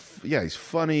 Yeah, he's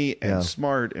funny and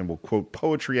smart and will quote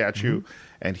poetry at you.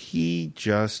 And he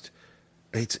just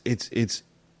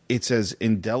it's as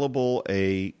indelible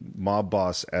a mob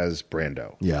boss as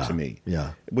Brando to me.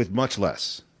 Yeah. With much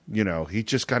less. He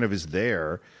just kind of is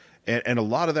there. And a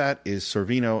lot of that is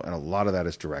Sorvino, and a lot of that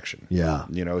is direction. Yeah.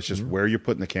 It's just where you're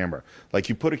putting the camera. Like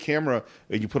you put a camera,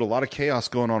 and you put a lot of chaos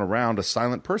going on around a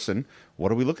silent person.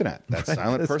 What are we looking at? That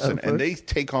silent person. And they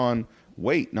take on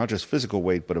weight, not just physical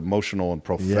weight, but emotional and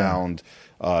profound,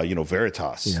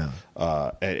 veritas.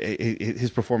 Yeah.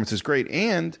 His performance is great.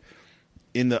 And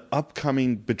in the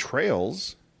upcoming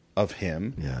betrayals of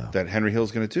him that Henry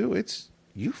Hill's going to do,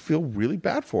 you feel really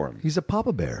bad for him. He's a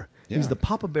Papa Bear. Yeah. He's the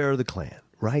Papa Bear of the clan,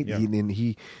 right? Yeah.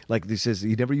 He like he says,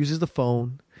 he never uses the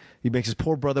phone. He makes his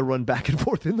poor brother run back and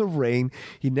forth in the rain.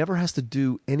 He never has to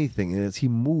do anything. And he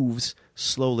moves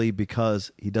slowly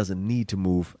because he doesn't need to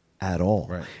move at all.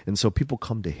 Right. And so people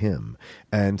come to him.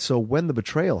 And so when the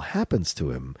betrayal happens to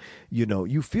him,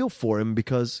 you feel for him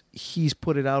because he's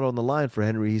put it out on the line for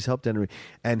Henry. He's helped Henry.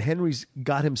 And Henry's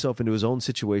got himself into his own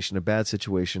situation, a bad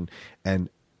situation, and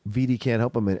Vitti can't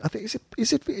help him. I think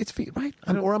it's Vitti, right?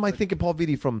 Or am I thinking Paul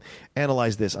Vitti from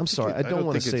Analyze This? I'm sorry, I don't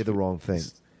want to say the wrong thing.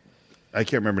 I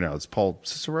can't remember now. It's Paul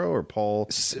Cicero or Paul?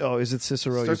 Oh, is it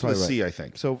Cicero? Starts with a C, I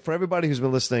think. So for everybody who's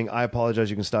been listening, I apologize.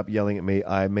 You can stop yelling at me.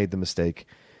 I made the mistake.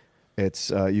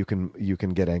 It's you can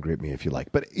get angry at me if you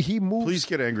like, but he moves. Please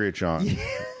get angry at John.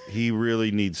 He really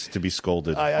needs to be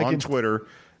scolded on Twitter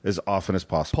as often as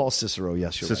possible. Paul Cicero,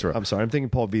 yes, you're Cicero. right. I'm sorry, I'm thinking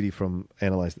Paul Vitti from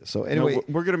Analyze This. So anyway,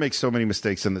 we're going to make so many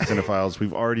mistakes in the Cinephiles.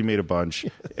 We've already made a bunch,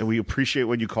 and we appreciate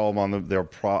when you call them on them.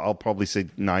 I'll probably say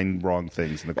 9 wrong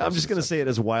things. I'm just going to say it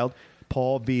as wild.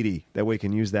 Paul Vitti. That way, you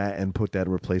can use that and put that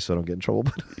in replace so I don't get in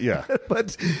trouble. Yeah.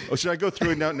 But should I go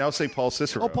through and now say Paul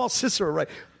Cicero? Oh, Paul Cicero, right?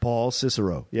 Paul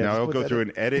Cicero. Yeah. Now I'll go through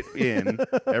and edit in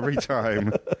every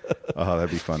time. Oh, that'd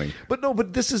be funny. But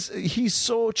he's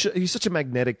such a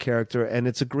magnetic character, and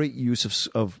it's a great use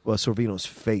of Sorvino's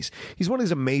face. He's one of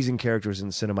these amazing characters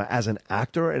in cinema as an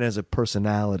actor and as a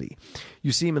personality.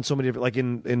 You see him in so many different, like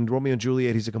in Romeo and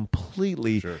Juliet, he's a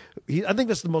completely. Sure. I think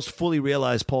that's the most fully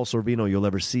realized Paul Sorvino you'll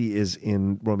ever see is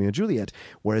in Romeo and Juliet.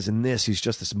 Whereas in this, he's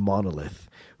just this monolith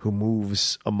who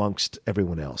moves amongst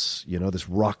everyone else. This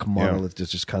rock monolith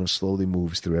just kind of slowly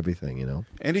moves through everything.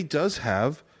 And he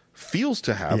feels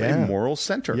to have a moral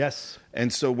center. Yes.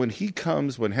 And so when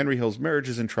Henry Hill's marriage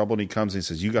is in trouble, and he comes and he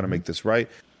says, "You got to make this right."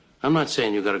 I'm not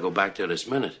saying you got to go back there this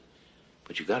minute,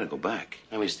 but you got to go back.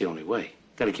 I mean, it's the only way.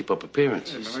 Got to keep up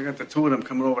appearances. Yeah, but I got the two of them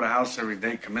coming over the house every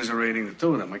day, commiserating the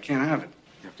two of them. I can't have it.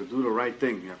 You have to do the right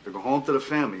thing. You have to go home to the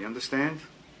family. You understand?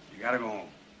 You got to go home.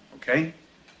 Okay?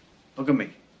 Look at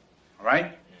me. All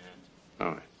right? Yeah.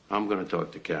 All right. I'm going to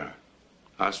talk to Kara.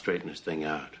 I'll straighten this thing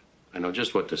out. I know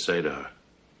just what to say to her.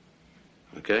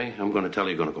 Okay? I'm going to tell her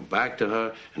you're going to go back to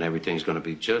her, and everything's going to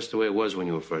be just the way it was when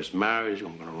you were first married.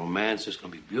 I'm going to romance. It's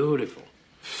going to be beautiful.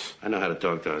 I know how to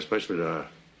talk to her, especially to her.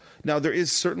 Now, there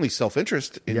is certainly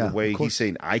self-interest in the way he's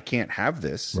saying, "I can't have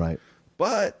this." Right.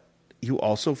 But you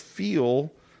also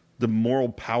feel the moral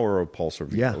power of Paul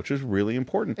Sorvino, which is really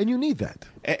important. And you need that.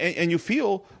 And you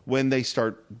feel when they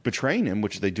start betraying him,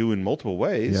 which they do in multiple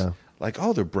ways, like,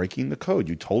 oh, they're breaking the code.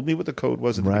 You told me what the code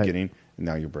was at the beginning, and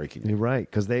now you're breaking it. You're right,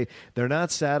 because they're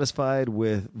not satisfied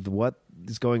with what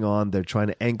is going on. They're trying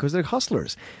to angle, because they're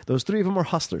hustlers. Those 3 of them are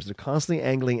hustlers. They're constantly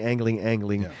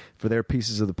angling for their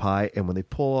pieces of the pie. And when they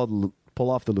pull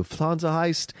off the Lufthansa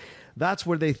heist, that's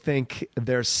where they think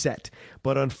they're set.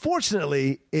 But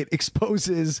unfortunately, it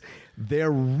exposes their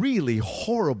really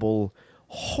horrible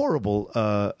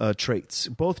traits.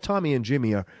 Both Tommy and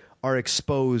Jimmy are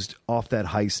exposed off that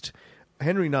heist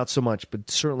Henry not so much, but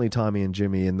certainly Tommy and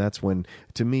Jimmy, and that's when,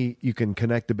 to me, you can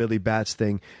connect the Billy Bats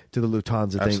thing to the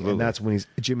Lufthansa thing, and that's when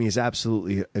Jimmy is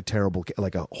absolutely a terrible,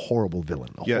 like a horrible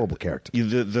villain, horrible character.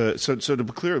 So to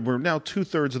be clear, we're now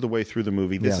 2/3 of the way through the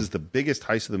movie. This is the biggest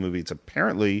heist of the movie. It's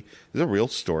apparently a real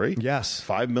story. Yes,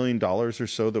 $5 million or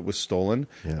so that was stolen,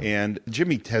 and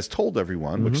Jimmy has told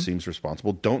everyone, which seems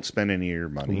responsible, don't spend any of your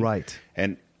money. Right,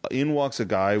 and in walks a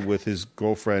guy with his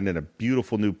girlfriend in a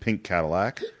beautiful new pink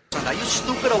Cadillac. Are you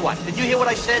stupid or what? Did you hear what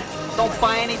I said? Don't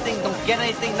buy anything, don't get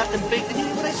anything, nothing big. Did you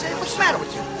hear what I said? What's the matter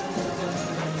with you?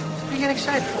 What are you getting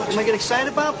excited for? What am I getting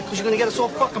excited about? Because you're going to get us all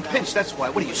fucking pinched, that's why.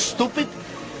 What are you, stupid?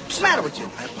 What's the matter with you?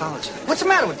 I apologize. What's the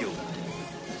matter with you?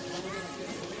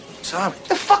 Sorry. What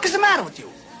the fuck is the matter with you?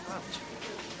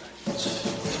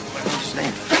 I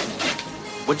understand.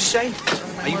 What'd you say?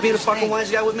 Are you being a fucking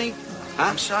wise guy with me? Huh?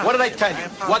 I'm sorry. What did I tell you?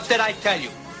 What did I tell you?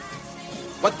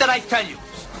 What did I tell you?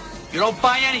 You don't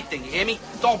buy anything, you hear me?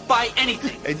 Don't buy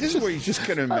anything. And this is where you just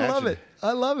can imagine.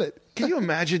 I love it. Can you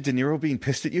imagine De Niro being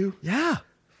pissed at you? Yeah.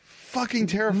 Fucking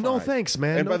terrifying. No thanks,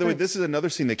 man. And by the way, this is another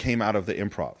scene that came out of the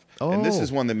improv. And this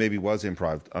is one that maybe was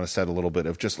improv on a set a little bit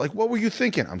of just like, what were you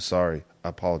thinking? I'm sorry. I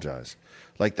apologize.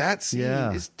 Like that scene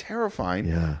is terrifying.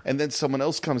 Yeah. And then someone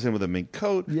else comes in with a mink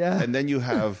coat. Yeah. And then you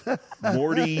have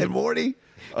Morty. And Morty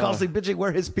constantly bitching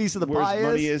where his piece of the where pie his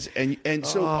money is. And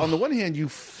so on the one hand, you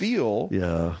feel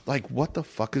like, what the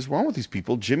fuck is wrong with these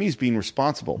people? Jimmy's being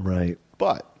responsible. Right.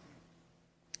 But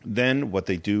then what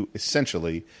they do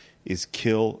essentially is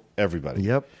kill everybody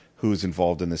who's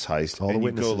involved in this heist. All and the you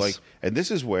witnesses. go like, and this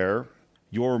is where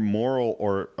your moral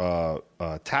or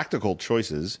tactical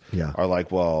choices are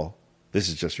like, well, this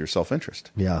is just your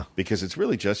self-interest. Yeah. Because it's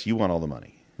really just you want all the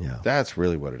money. Yeah. That's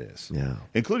really what it is. Yeah.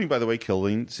 Including, by the way,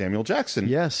 killing Samuel Jackson.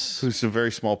 Yes. Who's a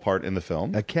very small part in the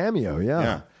film. A cameo,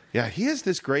 Yeah. Yeah, he is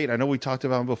this great. I know we talked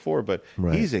about him before, but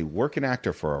he's a working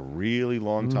actor for a really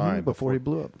long time before he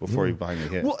blew up. Before he finally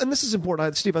hit. Well, and this is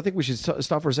important. Steve, I think we should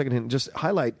stop for a second and just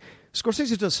highlight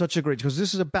Scorsese does such a great, because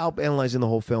this is about analyzing the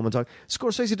whole film and talk.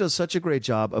 Scorsese does such a great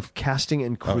job of casting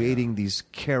and creating these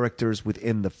characters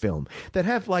within the film that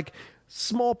have like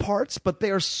small parts, but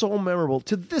they are so memorable.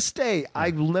 To this day, I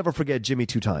will never forget Jimmy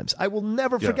two times. I will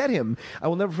never forget him. I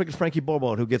will never forget Frankie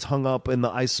Bourbon, who gets hung up in the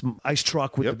ice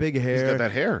truck with the big hair. He's got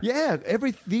that hair. Yeah,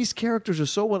 these characters are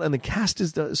so well, and the cast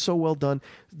is so well done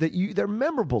that they're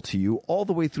memorable to you all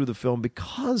the way through the film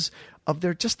because of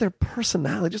their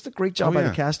personality. Just a great job by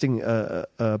the casting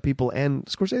people and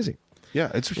Scorsese. Yeah,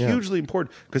 it's hugely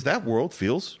important because that world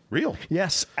feels real.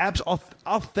 Yes,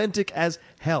 authentic as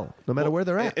hell, no matter where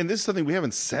they're at. And this is something we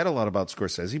haven't said a lot about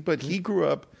Scorsese, but he grew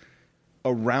up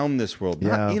around this world,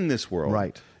 not in this world.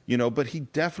 Right. You know, but he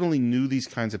definitely knew these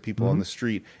kinds of people on the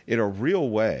street in a real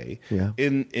way. Yeah.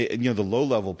 In the low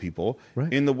level people,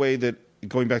 in the way that,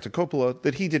 going back to Coppola,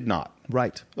 that he did not.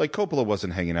 Right. Like Coppola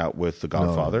wasn't hanging out with The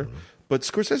Godfather, but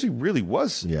Scorsese really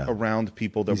was around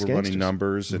people that were running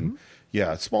numbers and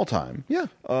small time. Yeah.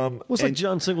 It's like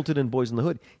John Singleton in Boys in the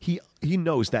Hood. He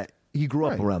knows that. He grew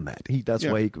up around that. That's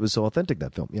why he was so authentic,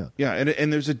 that film. Yeah. Yeah,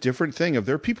 and there's a different thing of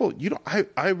there are people,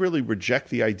 I really reject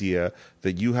the idea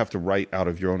that you have to write out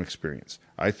of your own experience.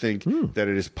 I think that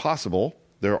it is possible.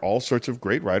 There are all sorts of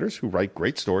great writers who write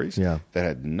great stories that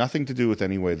had nothing to do with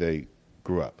any way they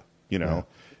grew up. You know,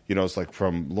 it's like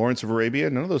from Lawrence of Arabia.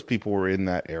 None of those people were in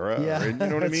that era. Yeah, you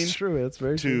know what I mean? That's true. That's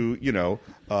very true.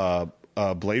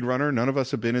 Blade Runner, none of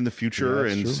us have been in the future,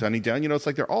 and true. Sunny Down. It's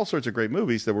like there are all sorts of great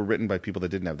movies that were written by people that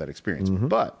didn't have that experience.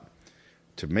 But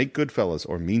to make Goodfellas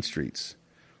or Mean Streets,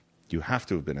 you have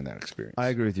to have been in that experience. I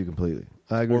agree with you completely.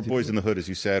 Or Boys in the Hood, as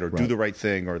you said, or Do the Right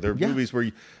Thing, or there are movies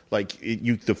where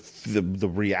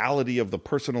the reality of the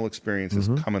personal experience is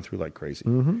coming through like crazy.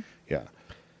 Yeah.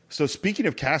 So speaking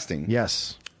of casting,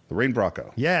 Lorraine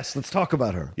Bracco. Yes, let's talk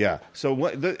about her. Yeah. So,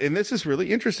 and this is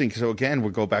really interesting. So, again,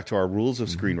 we'll go back to our rules of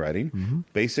screenwriting.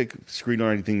 Basic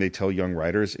screenwriting thing they tell young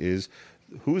writers is,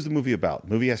 who is the movie about?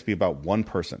 The movie has to be about one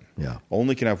person. Yeah.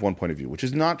 Only can have one point of view, which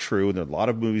is not true. There are a lot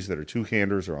of movies that are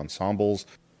two-handers or ensembles.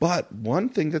 But one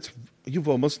thing you've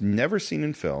almost never seen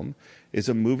in film is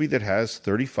a movie that has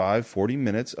 35, 40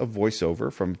 minutes of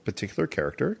voiceover from a particular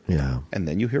character. Yeah. And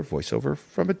then you hear voiceover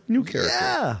from a new character.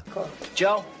 Yeah.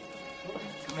 Joe,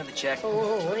 come here the check.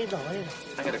 Oh, what are you doing?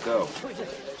 I gotta go.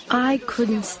 I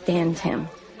couldn't stand him.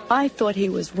 I thought he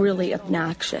was really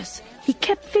obnoxious. He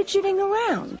kept fidgeting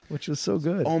around. Which was so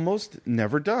good. Almost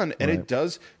never done. And it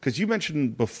does, because you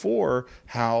mentioned before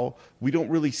how we don't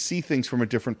really see things from a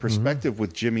different perspective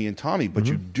with Jimmy and Tommy, but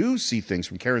you do see things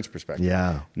from Karen's perspective.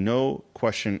 Yeah. No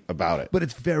question about it. But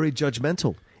it's very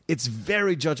judgmental. it's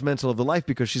very judgmental of the life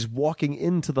because she's walking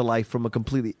into the life from a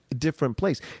completely different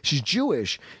place. She's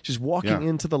Jewish. She's walking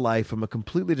into the life from a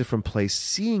completely different place,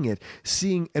 seeing it,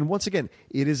 and once again,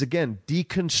 it is again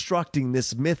deconstructing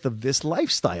this myth of this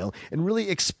lifestyle and really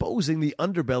exposing the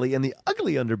underbelly and the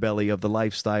ugly underbelly of the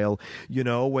lifestyle. You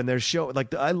know, when they're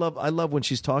I love when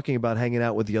she's talking about hanging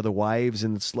out with the other wives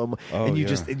and slow-mo, and you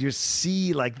just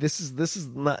see like this is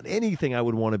not anything I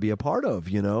would want to be a part of,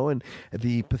 you know, and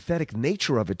the pathetic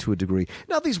nature of it to a degree.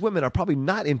 Now, these women are probably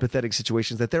not in pathetic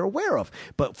situations that they're aware of,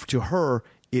 but to her,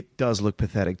 it does look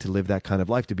pathetic to live that kind of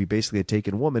life, to be basically a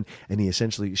taken woman, and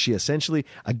she essentially,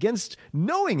 against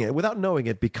knowing it, without knowing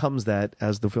it, becomes that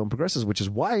as the film progresses, which is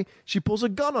why she pulls a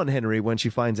gun on Henry when she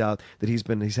finds out that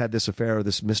he's had this affair with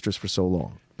this mistress for so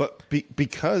long. But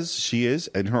because she is,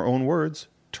 in her own words,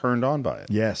 turned on by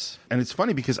it. Yes. And it's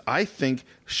funny because I think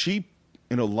she,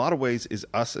 in a lot of ways, is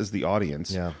us as the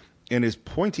audience. Yeah. And is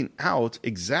pointing out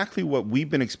exactly what we've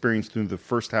been experiencing through the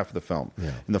first half of the film.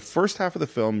 Yeah. In the first half of the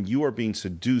film, you are being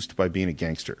seduced by being a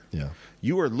gangster. Yeah.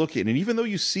 You are looking, and even though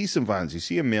you see some violence, you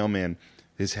see a mailman,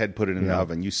 his head put in the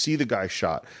oven, you see the guy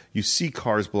shot, you see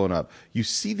cars blown up, you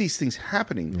see these things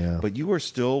happening, but you are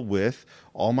still with,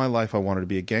 all my life I wanted to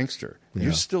be a gangster. Yeah.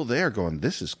 You're still there going,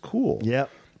 this is cool. Yeah.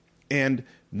 And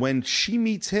when she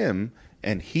meets him,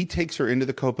 and he takes her into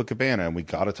the Copacabana, and we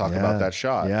got to talk about that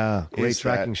shot. Yeah, great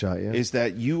tracking shot, yeah. Is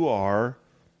that you are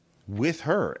with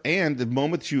her. And the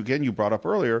moment that you brought up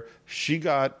earlier, she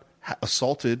got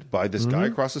assaulted by this guy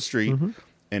across the street,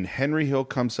 and Henry Hill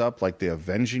comes up like the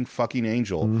avenging fucking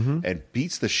angel and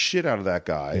beats the shit out of that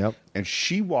guy. Yep. And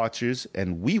she watches,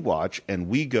 and we watch, and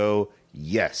we go,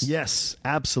 yes. Yes,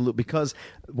 absolutely. Because,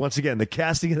 once again, the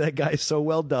casting of that guy is so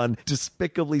well done.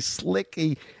 Despicably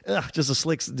slicky. Just a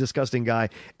slick, disgusting guy.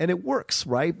 And it works,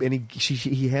 right? And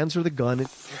he hands her the gun.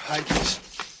 Hi, kids.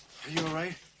 Are you all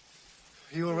right?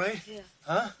 Are you all right? Yeah.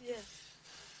 Huh? Yeah.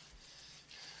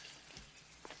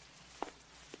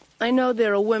 I know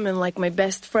there are women like my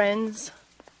best friends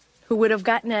who would have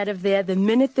gotten out of there the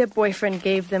minute their boyfriend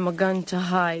gave them a gun to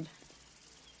hide.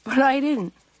 But I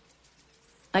didn't.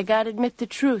 I gotta admit the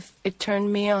truth. It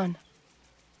turned me on.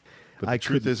 But the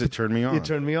truth is, it turned me on. It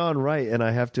turned me on, right? And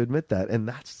I have to admit that. And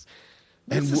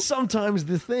this is sometimes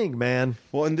the thing, man.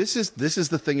 Well, and this is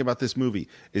the thing about this movie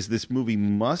is this movie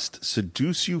must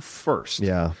seduce you first.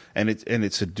 Yeah. And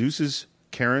it seduces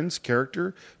Karen's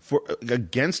character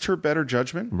against her better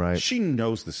judgment. Right. She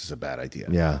knows this is a bad idea.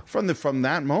 Yeah. From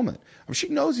that moment, she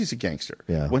knows he's a gangster.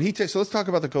 Yeah. When so let's talk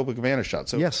about the Copacabana shot.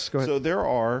 So yes, go ahead. So there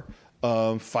are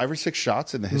 5 or 6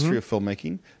 shots in the history of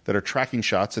filmmaking that are tracking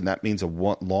shots, and that means a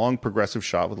long progressive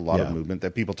shot with a lot of movement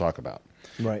that people talk about.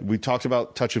 Right. We talked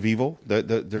about Touch of Evil. There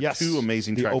are 2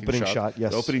 amazing tracking shots. The opening shot,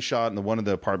 yes. The opening shot and the one in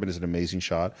the apartment is an amazing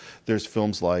shot. There's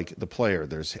films like The Player.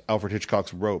 There's Alfred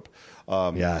Hitchcock's Rope.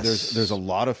 Yes. There's a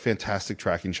lot of fantastic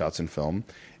tracking shots in film,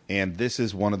 and this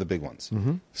is one of the big ones.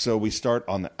 So we start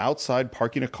on the outside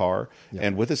parking a car,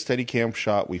 and with a steady cam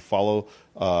shot, we follow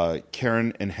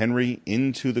Karen and Henry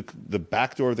into the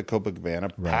back door of the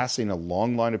Copacabana, passing a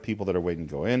long line of people that are waiting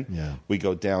to go in. Yeah. We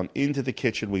go down into the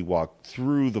kitchen. We walk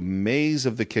through the maze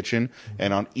of the kitchen,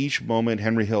 and on each moment,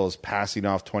 Henry Hill is passing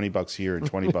off $20 here and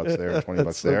 $20 there and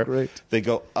 $20 so there. great. They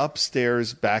go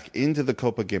upstairs back into the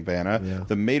Copacabana. Yeah.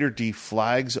 The maitre d'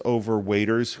 flags over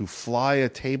waiters who fly a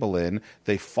table in.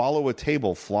 They follow a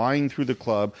table flying through the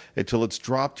club until it's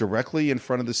dropped directly in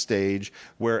front of the stage,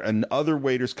 where other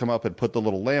waiters come up and put the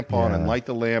little lamp on and light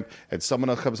the lamp, and someone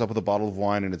else comes up with a bottle of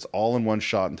wine, and it's all in one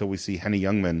shot until we see Henny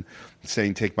Youngman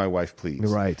saying, "Take my wife, please."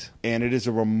 Right. And it is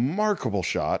a remarkable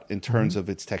shot in terms of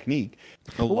its technique.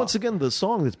 But once again, the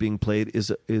song that's being played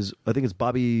is I think it's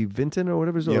Bobby Vinton or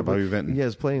whatever. Bobby Vinton. Yeah,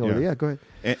 is playing over there. Yeah, go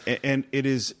ahead. And it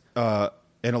is...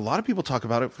 and a lot of people talk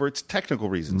about it for its technical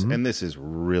reasons, and this is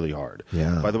really hard.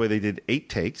 Yeah. By the way, they did 8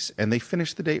 takes, and they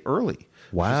finished the day early.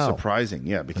 Wow. Which is surprising,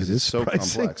 yeah, because it's so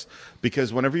surprising. complex.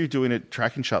 Because whenever you're doing a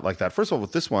tracking shot like that, first of all,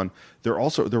 with this one, they're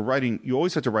writing. You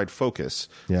always have to write focus.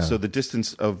 Yeah. So the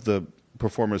distance of the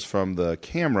performers from the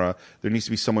camera, there needs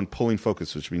to be someone pulling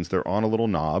focus, which means they're on a little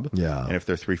knob. Yeah. And if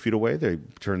they're 3 feet away, they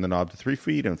turn the knob to 3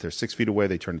 feet. And if they're 6 feet away,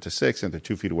 they turn it to 6. And if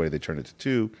they're 2 feet away, they turn it to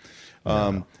 2.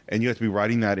 And you have to be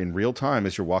writing that in real time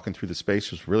as you're walking through the space,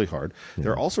 which is really hard.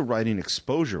 They're also writing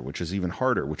exposure, which is even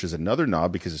harder, which is another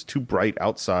knob because it's too bright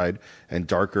outside and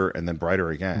darker and then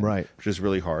brighter again, Right. which is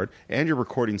really hard. And you're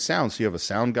recording sound, so you have a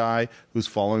sound guy who's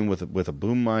following with a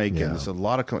boom mic, and there's a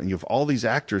lot of and you have all these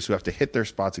actors who have to hit their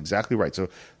spots exactly right. So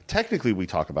technically, we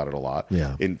talk about it a lot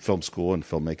in film school and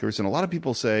filmmakers, and a lot of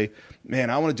people say,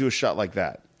 "Man, I want to do a shot like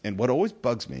that." And what always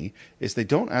bugs me is they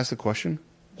don't ask the question,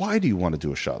 why do you want to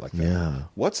do a shot like that? Yeah.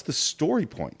 What's the story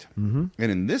point? Mm-hmm.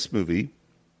 And in this movie,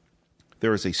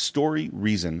 there is a story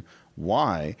reason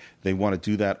why they want to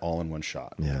do that all in one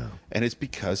shot. Yeah. And it's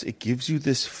because it gives you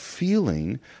this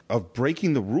feeling of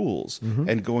breaking the rules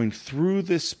and going through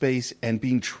this space and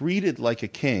being treated like a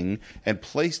king and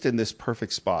placed in this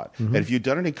perfect spot. And if you'd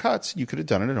done it in cuts, you could have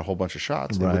done it in a whole bunch of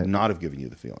shots. It would not have given you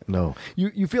the feeling. No.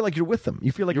 You feel like you're with them.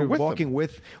 You feel like you're walking them.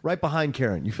 with right behind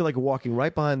Karen. You feel like you're walking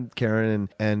right behind Karen.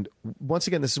 And once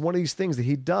again, this is one of these things that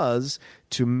he does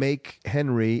to make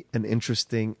Henry an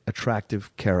interesting,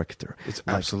 attractive character. It's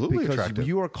absolutely because attractive.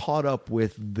 You are caught up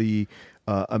with the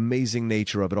amazing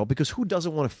nature of it all, because who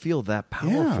doesn't want to feel that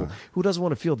powerful? Yeah. Who doesn't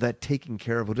want to feel that taken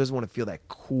care of? Who doesn't want to feel that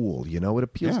cool? You know, it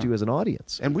appeals to you as an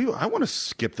audience. And I want to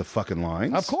skip the fucking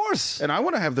lines. Of course. And I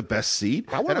want to have the best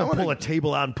seat. I want to pull a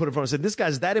table out and put it in front and say, this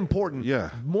guy's that important.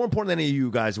 Yeah. More important than any of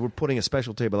you guys. We're putting a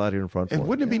special table out here in front for And him.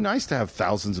 wouldn't it be nice to have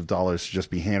thousands of dollars to just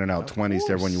be handing out 20s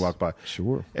to everyone you walk by?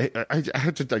 Sure. I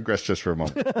have to digress just for a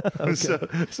moment.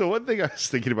 So one thing I was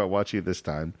thinking about watching it this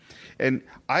time, and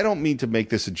I don't mean to make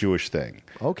this a Jewish thing.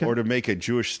 Okay. Or to make a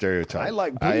Jewish stereotype.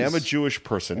 I am a Jewish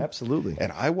person. Absolutely.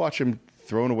 And I watch him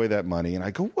throwing away that money, and I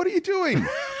go, what are you doing?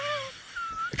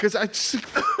 Because I'm so...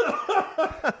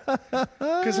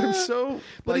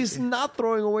 But he's not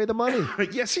throwing away the money.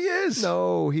 Yes, he is.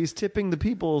 No, he's tipping the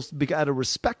people out of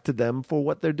respect to them for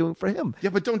what they're doing for him.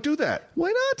 Yeah, but don't do that.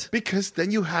 Why not? Because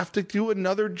then you have to do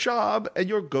another job and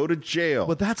you'll go to jail.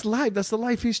 But that's life. That's the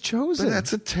life he's chosen. But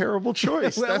that's a terrible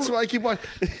choice. Well, that's why I keep watching.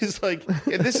 It's like,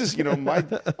 and this is,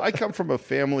 I come from a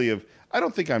family of, I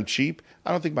don't think I'm cheap.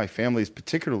 I don't think my family is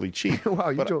particularly cheap. Wow,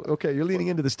 you're leaning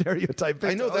into the stereotype.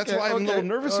 I know, that's why I'm a little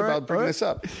nervous about bringing this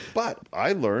up. But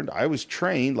I was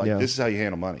trained, this is how you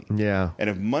handle money. Yeah. And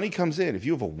if money comes in, if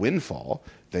you have a windfall,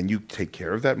 then you take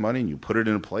care of that money and you put it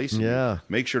in a place. And you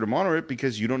make sure to monitor it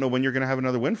because you don't know when you're going to have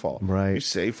another windfall. Right. You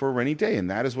save for a rainy day, and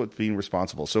that is what's being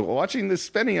responsible. So watching this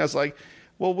spending, I was like,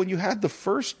 well, when you had the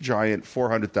first giant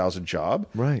 400,000 job,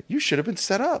 right, you should have been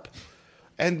set up.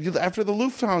 And after the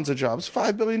Lufthansa job, it's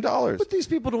 $5 billion. But these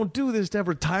people don't do this to have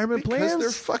retirement plans. Because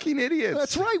they're fucking idiots.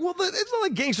 That's right. Well, it's not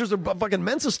like gangsters are fucking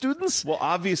Mensa students. Well,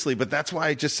 obviously, but that's why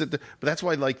I just said that. But that's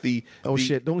why,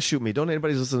 shit! Don't shoot me! Don't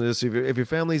anybody's listening to this. If your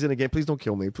family's in a game, please don't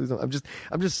kill me. Please don't.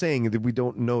 I'm just saying that we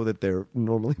don't know that they're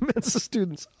normally Mensa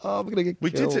students. Oh, I'm gonna get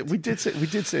killed. We did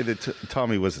say that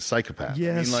Tommy was a psychopath.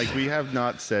 Yes. I mean, we have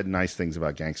not said nice things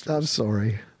about gangsters. I'm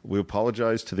sorry. We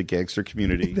apologize to the gangster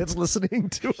community that's listening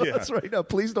to us right now.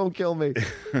 Please don't kill me.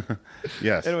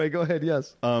 Yes. Anyway, go ahead.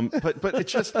 Yes. But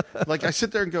it's just like I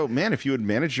sit there and go, man, if you had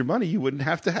managed your money, you wouldn't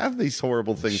have to have these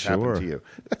horrible things happen to you.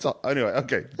 That's all. Anyway,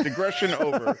 okay. Digression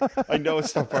over. I know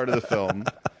it's not part of the film.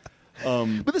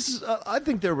 But this is, I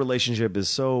think their relationship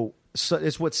is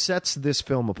it's what sets this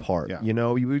film apart. Yeah. You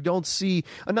know, we don't see,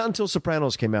 not until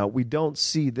Sopranos came out, we don't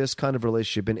see this kind of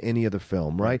relationship in any other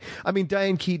film, right? I mean,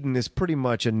 Diane Keaton is pretty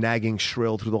much a nagging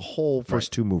shrill through the whole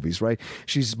first two movies, right?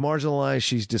 She's marginalized,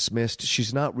 she's dismissed,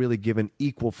 she's not really given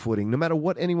equal footing. No matter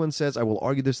what anyone says, I will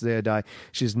argue this the day I die,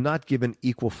 she's not given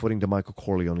equal footing to Michael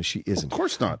Corleone. She isn't. Of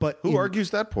course not. But who argues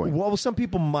that point? Well, some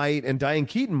people might, and Diane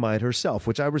Keaton might herself,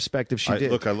 which I respect if she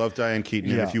did. Look, I love Diane Keaton,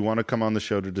 and if you want to come on the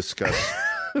show to discuss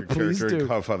your character in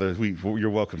Godfather, you're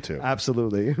welcome to.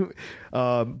 Absolutely.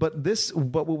 But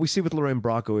what we see with Lorraine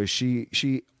Bracco is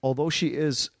she although she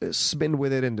is smitten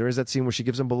with it, and there is that scene where she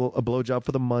gives him a blowjob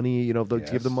for the money, to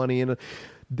give the money, and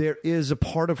there is a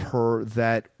part of her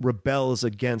that rebels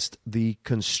against the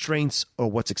constraints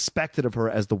or what's expected of her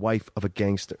as the wife of a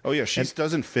gangster. Oh yeah, she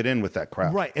doesn't fit in with that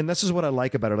crowd. Right, and this is what I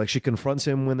like about her. Like, she confronts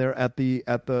him when they're at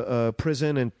the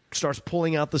prison and starts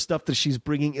pulling out the stuff that she's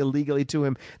bringing illegally to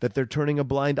him, that they're turning a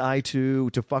blind eye to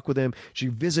fuck with him. She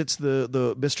visits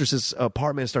the mistress's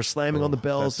apartment and starts slamming on the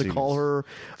bells to call her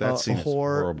a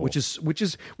whore, which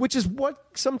is what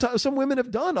sometimes some women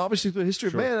have done. Obviously, through the history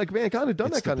of mankind have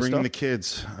done that kind of stuff. Bringing the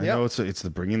kids. I know it's the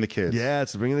bringing the kids. Yeah,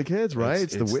 it's the bringing the kids. Right,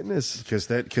 it's the witness.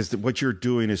 Because what you're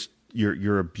doing is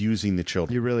you're abusing the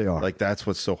children. You really are. Like, that's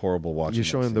what's so horrible watching. You're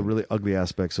showing the really ugly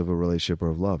aspects of a relationship or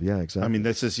of love. Yeah, exactly. I mean,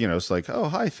 this is, it's like, oh,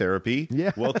 hi, therapy.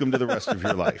 Yeah. Welcome to the rest of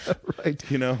your life. Right.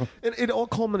 And it all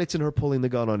culminates in her pulling the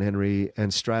gun on Henry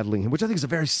and straddling him, which I think is a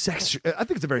very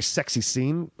sexy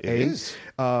scene. It is.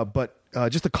 But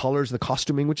just the colors and the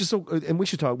costuming, which is so, and we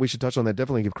should touch on that.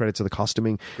 Definitely give credit to the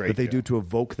costuming that they do to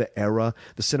evoke the era,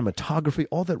 the cinematography,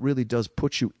 all that really does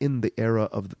put you in the era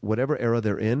of whatever era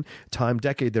they're in,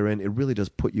 decade they're in. It really does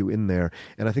put you in there.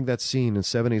 And I think that scene in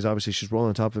 70s, obviously she's rolling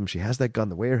on top of him. She has that gun,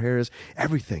 the way her hair is,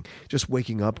 everything, just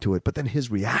waking up to it. But then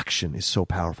his reaction is so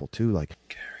powerful too. Like,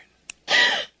 Karen,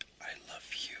 I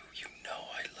love you. You know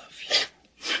I love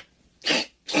you.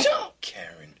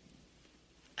 Karen.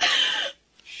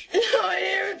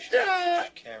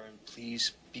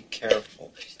 Please be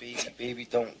careful. Baby,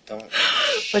 don't.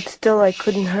 But still, I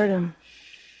couldn't hurt him.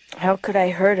 How could I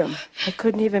hurt him? I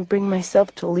couldn't even bring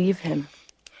myself to leave him.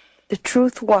 The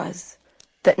truth was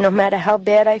that no matter how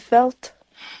bad I felt,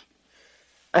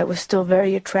 I was still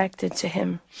very attracted to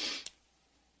him.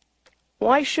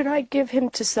 Why should I give him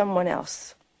to someone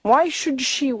else? Why should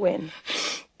she win?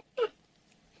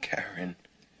 Karen,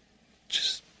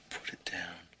 just put it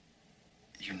down.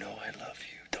 You know I love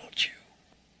you, don't you?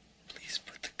 Please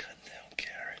put the gun down,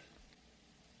 Karen.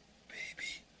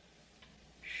 Baby.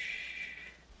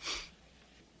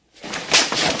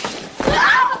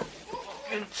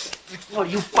 What, are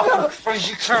you fucking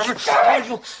crazy, Karen? Are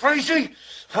you crazy?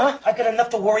 Huh? I got enough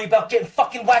to worry about getting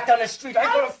fucking whacked on the street. I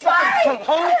gotta fucking come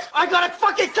home. I gotta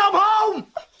fucking come home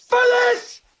for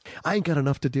this. I ain't got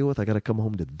enough to deal with. I got to come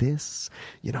home to this.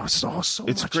 You know, so it's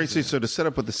much. Great. So to set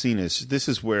up what the scene is, this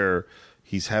is where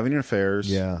he's having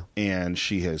affairs. Yeah. And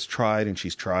she has tried and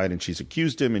she's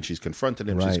accused him and she's confronted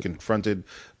him. Right. She's confronted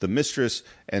the mistress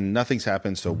and nothing's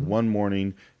happened. So one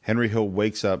morning, Henry Hill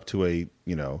wakes up to a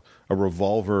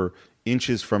revolver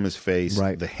inches from his face,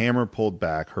 right. The hammer pulled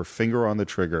back, her finger on the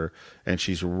trigger, and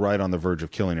she's right on the verge of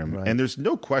killing him. Right. And there's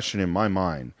no question in my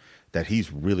mind that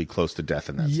he's really close to death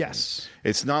in that Yes. scene.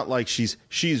 It's not like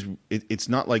it's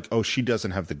not like, oh, she doesn't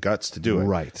have the guts to do it.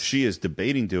 Right. She is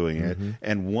debating doing it,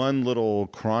 and one little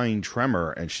crying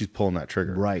tremor, and she's pulling that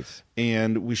trigger. Right.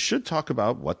 And we should talk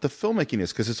about what the filmmaking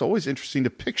is, because it's always interesting to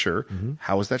picture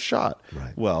how is that shot.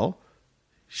 Right. Well,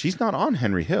 she's not on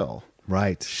Henry Hill.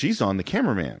 Right. She's on the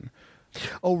cameraman.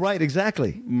 Oh, right,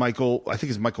 exactly. Michael, I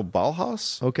think it's Michael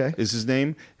Balhaus. Okay. Is his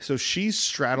name. So she's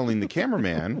straddling the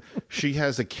cameraman. She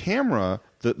has a camera.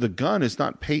 The gun is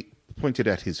not pointed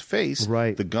at his face.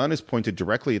 Right. The gun is pointed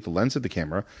directly at the lens of the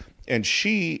camera. And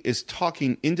she is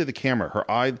talking into the camera. Her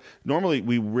eye, normally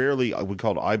we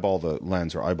call it eyeball the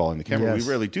lens or eyeballing the camera. Yes. We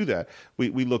rarely do that. We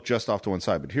look just off to one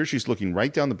side. But here she's looking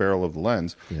right down the barrel of the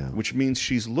lens, which means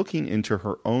she's looking into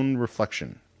her own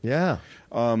reflection. Yeah.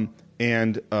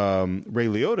 And Ray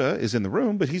Liotta is in the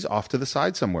room, but he's off to the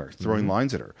side somewhere, throwing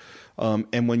lines at her.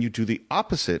 And when you do the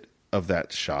opposite of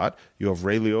that shot, you have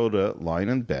Ray Liotta lying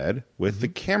in bed with the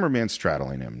cameraman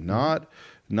straddling him, not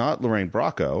Lorraine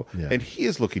Bracco, and he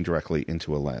is looking directly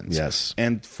into a lens. Yes.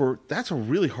 And that's a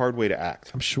really hard way to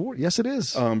act. I'm sure. Yes, it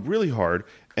is. Really hard.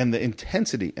 And the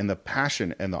intensity and the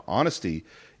passion and the honesty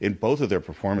in both of their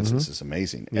performances is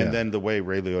amazing. Yeah. And then the way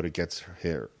Ray Liotta gets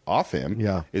her off him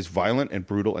is violent and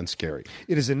brutal and scary.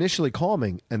 It is initially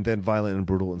calming and then violent and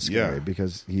brutal and scary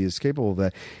because he is capable of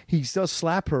that. He does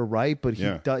slap her, right? But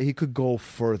he could go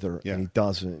further, and he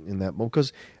doesn't in that moment.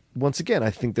 Because, once again,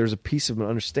 I think there's a piece of him that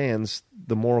understands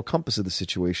the moral compass of the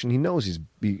situation. He knows he's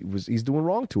doing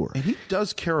wrong to her. And he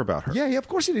does care about her. Yeah, of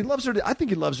course he loves her. I think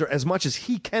he loves her as much as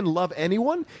he can love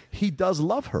anyone. He does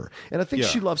love her. And I think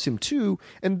she loves him too.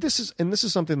 And this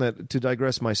is something that, to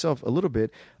digress myself a little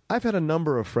bit, I've had a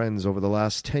number of friends over the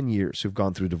last 10 years who've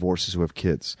gone through divorces who have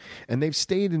kids. And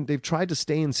they've tried to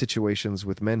stay in situations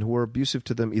with men who are abusive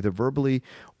to them, either verbally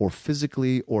or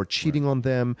physically, or cheating on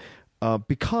them,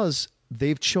 because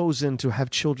they've chosen to have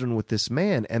children with this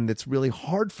man, and it's really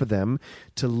hard for them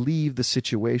to leave the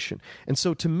situation. And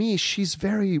so to me, she's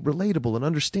very relatable and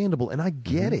understandable, and I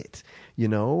get it. You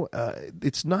know,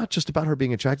 it's not just about her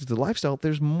being attracted to the lifestyle.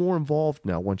 There's more involved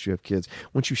now once you have kids,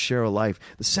 once you share a life.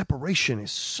 The separation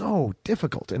is so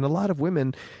difficult. And a lot of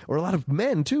women, or a lot of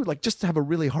men too, like just have a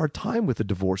really hard time with a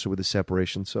divorce or with a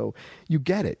separation. So you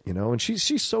get it, you know. And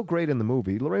she's so great in the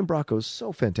movie. Lorraine Bracco is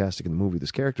so fantastic in the movie,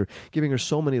 this character, giving her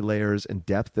so many layers and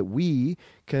depth that we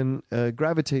can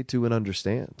gravitate to and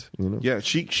understand. You know? Yeah,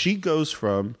 she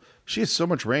has so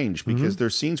much range, because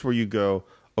there's scenes where you go,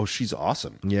 oh, she's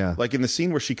awesome. Yeah. Like in the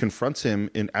scene where she confronts him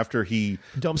after he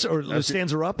dumps her, or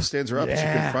stands her up. Stands her up. She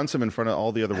confronts him in front of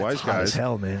all the other wise hot guys. as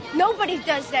hell, man. Nobody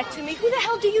does that to me. Who the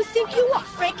hell do you think you are?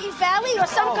 Frankie Valli or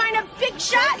some kind of big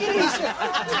shot?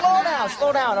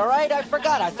 Slow down, all right? I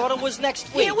forgot. I thought it was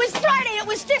next week. It was Friday. It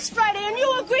was this Friday, and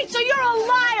you agreed, so you're a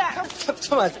liar.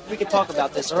 Come on, we can talk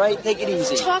about this, all right? Take it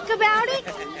easy. Talk about it?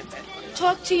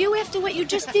 Talk to you after what you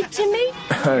just did to me?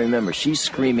 I remember, she's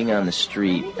screaming on the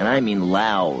street, and I mean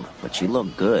loud, but she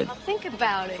looked good. Think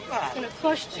about it. It's going to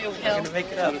cost you, Hill. I'm gonna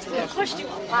make it up. It's going to cost you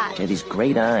a lot. She had these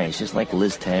great eyes, just like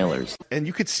Liz Taylor's. And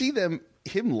you could see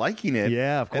him liking it.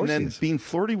 Yeah, of course And he then is. being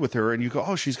flirty with her, and you go,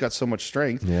 oh, she's got so much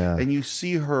strength. Yeah. And you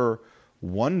see her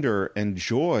wonder and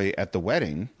joy at the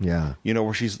wedding. Yeah. You know,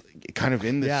 where she's kind of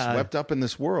in this, swept up in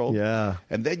this world. Yeah.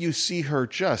 And then you see her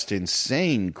just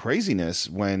insane craziness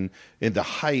when in the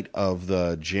height of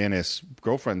the Janice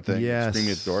girlfriend thing, Yes.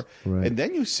 screaming at the door. Right. And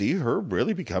then you see her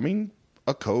really becoming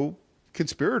a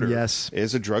conspirator. Yes.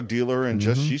 Is a drug dealer, and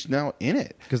she's now in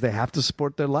it. Because they have to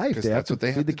support their life. They have to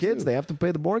feed the kids. They have to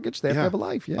pay the mortgage. They have to have a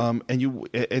life. Yeah.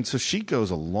 And so she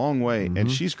goes a long way,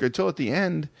 and she's great till at the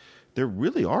end. They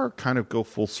really are kind of go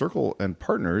full circle and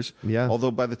partners. Yeah.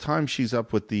 Although by the time she's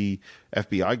up with the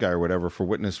FBI guy or whatever for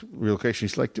witness relocation,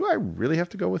 she's like, do I really have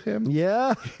to go with him?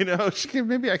 Yeah.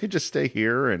 Maybe I could just stay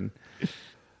here. And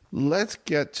let's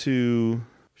get to,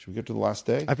 should we get to the last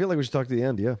day? I feel like we should talk to the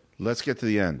end, yeah. Let's get to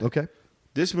the end. Okay.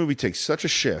 This movie takes such a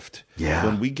shift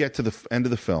when we get to the end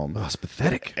of the film. Oh, it's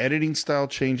pathetic. The editing style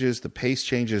changes. The pace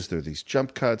changes. There are these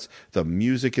jump cuts. The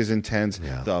music is intense.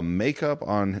 Yeah. The makeup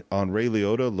on Ray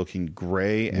Liotta looking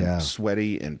gray and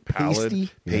sweaty and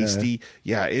pallid. Pasty.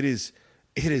 Yeah, it is.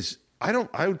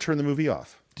 I would turn the movie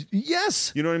off.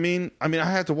 Yes. You know what I mean? I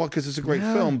have to walk because it's a great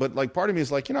film, but like part of me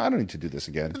is like, I don't need to do this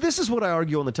again. This is what I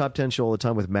argue on the Top 10 show all the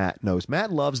time with Matt knows.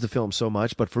 Matt loves the film so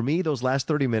much, but for me, those last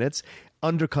 30 minutes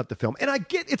undercut the film. And I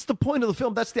get it's the point of the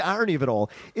film. That's the irony of it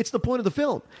all. It's the point of the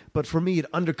film. But for me,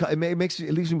 it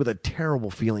leaves me with a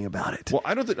terrible feeling about it. Well,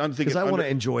 I don't think because I want to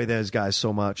enjoy those guys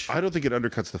so much. I don't think it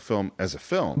undercuts the film as a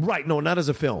film. Right. No, not as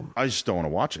a film. I just don't want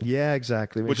to watch it. Yeah,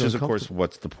 exactly. Which is, of course,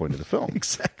 what's the point of the film.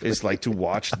 Exactly. It's like to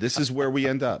watch. This is where we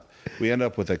end up. We end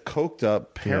up with a coked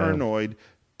up, paranoid,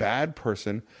 bad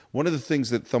person. One of the things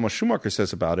that Thomas Schumacher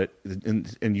says about it,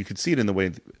 and you can see it in the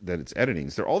way that it's editing,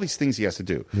 is there are all these things he has to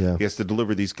do. Yeah. He has to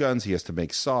deliver these guns. He has to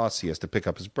make sauce. He has to pick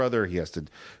up his brother. He has to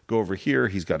go over here.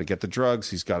 He's got to get the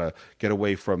drugs. He's got to get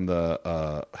away from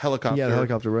the helicopter. Yeah, the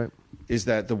helicopter, right. Is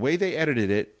that the way they edited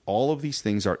it, all of these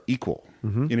things are equal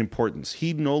in importance.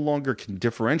 He no longer can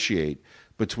differentiate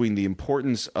between the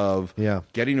importance of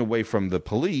getting away from the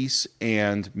police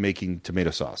and making tomato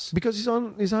sauce. Because he's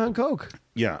high on coke.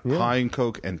 Yeah, high on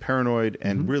coke and paranoid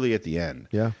and really at the end.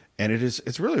 Yeah. And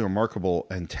it's really a remarkable,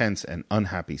 intense, and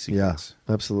unhappy sequence.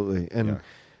 Yeah, absolutely. And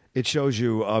it shows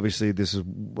you, obviously, this is,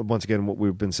 once again, what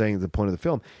we've been saying at the point of the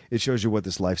film, it shows you what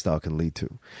this lifestyle can lead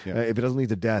to. Yeah. If it doesn't lead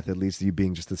to death, it leads to you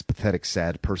being just this pathetic,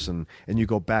 sad person, and you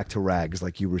go back to rags,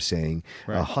 like you were saying,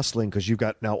 hustling, because you've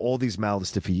got now all these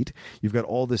mouths to feed, you've got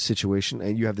all this situation,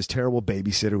 and you have this terrible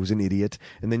babysitter who's an idiot,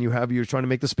 and then you're trying to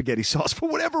make the spaghetti sauce for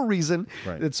whatever reason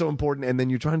that's so important, and then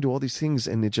you're trying to do all these things,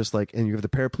 and it just like, and you have the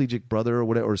paraplegic brother or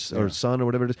whatever, or son or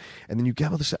whatever it is, and then you get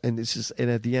all this, and it's just, and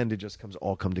at the end, it just comes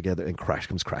down and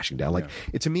comes crashing down. Like,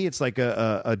 to me, it's like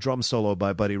a drum solo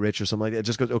by Buddy Rich or something like that. It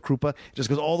just goes, Krupa, it just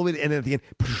goes all the way to the end, and at the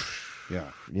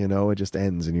end, it just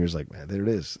ends, and you're just like, man, there it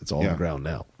is. It's all on the ground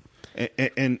now.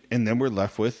 And then we're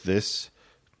left with this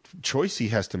choice he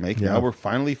has to make. Now we're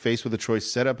finally faced with a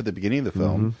choice set up at the beginning of the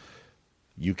film.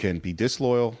 You can be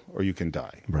disloyal or you can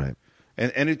die. Right.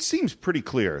 And it seems pretty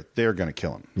clear they're going to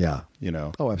kill him. Yeah.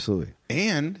 Oh, absolutely.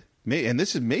 And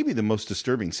this is maybe the most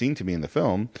disturbing scene to me in the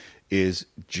film, is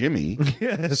Jimmy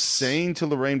saying to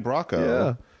Lorraine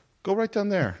Bracco, go right down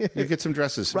there. You get some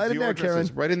dresses. Right in there, Karen.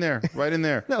 Right in there. Right in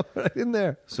there. No, right in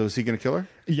there. So is he going to kill her?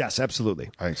 Yes, absolutely.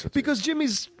 I think so too. Because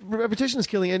Jimmy's reputation is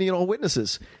killing any and all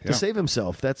witnesses to save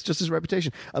himself. That's just his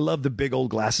reputation. I love the big old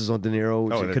glasses on De Niro,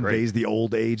 which conveys the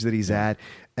old age that he's at.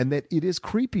 And that it is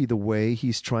creepy the way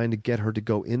he's trying to get her to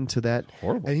go into that.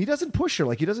 Horrible. And he doesn't push her.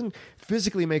 Like, he doesn't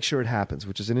physically make sure it happens,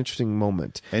 which is an interesting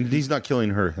moment. And he's not killing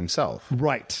her himself.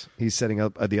 Right. He's setting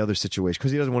up the other situation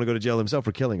because he doesn't want to go to jail himself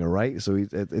for killing her, right? So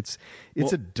it's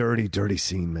a dirty, dirty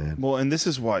scene, man. Well, and this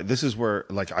is where,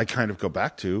 like, I kind of go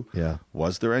back to,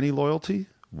 was there any loyalty?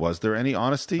 Was there any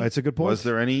honesty? That's a good point. Was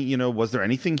there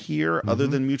anything here other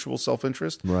than mutual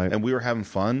self-interest? Right. And we were having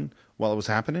fun while it was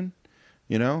happening?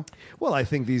 Well, I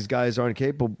think these guys aren't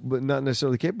capable, but not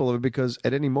necessarily capable of it, because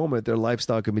at any moment their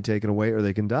lifestyle can be taken away or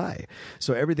they can die.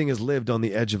 So everything is lived on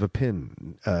the edge of a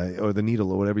pin or the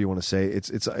needle or whatever you want to say.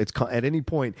 It's at any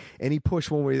point, any push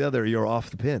one way or the other, you're off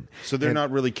the pin. So they're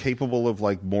not really capable of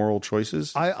like moral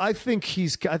choices. I think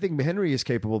Henry is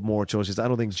capable of moral choices. I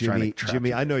don't think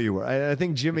Jimmy. I know you were. I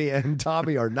think Jimmy and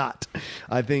Tommy are not.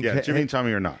 I think Jimmy and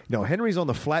Tommy are not. No, Henry's on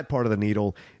the flat part of the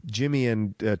needle. Jimmy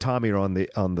and Tommy are on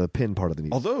the pin part of the needle.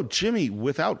 Although Jimmy,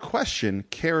 without question,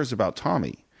 cares about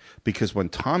Tommy, because when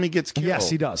Tommy gets killed,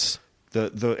 yes, he does.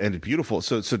 And it's beautiful.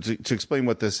 So to explain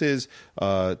what this is,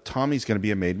 Tommy's going to be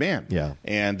a made man. Yeah,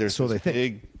 and there's this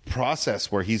big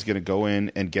process where he's going to go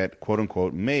in and get quote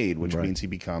unquote made, which means he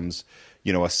becomes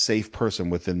a safe person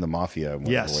within the mafia.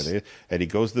 Yes, and he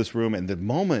goes to this room, and the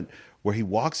moment where he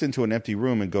walks into an empty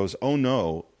room and goes, oh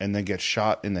no, and then gets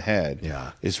shot in the head.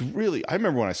 Yeah. It's really, I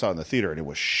remember when I saw it in the theater and it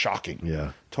was shocking.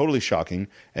 Yeah. Totally shocking.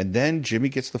 And then Jimmy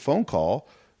gets the phone call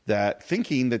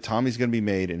thinking that Tommy's going to be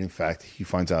made. And in fact, he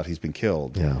finds out he's been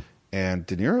killed. Yeah. And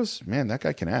De Niro's, man, that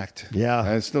guy can act. Yeah.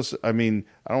 And it's I don't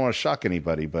want to shock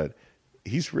anybody, but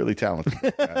he's really talented.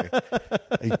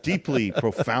 He deeply,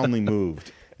 profoundly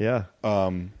moved. Yeah.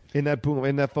 In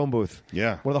that phone booth.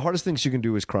 Yeah. One of the hardest things you can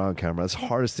do is cry on camera. That's the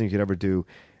hardest thing you could ever do.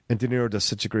 And De Niro does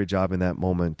such a great job in that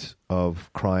moment of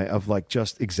crying, of like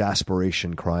just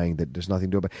exasperation, crying that there's nothing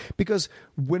to do about it. Because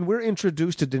when we're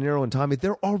introduced to De Niro and Tommy,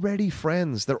 they're already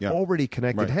friends. They're already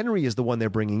connected. Right. Henry is the one they're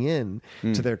bringing in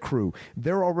to their crew.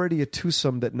 They're already a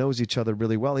twosome that knows each other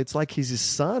really well. It's like he's his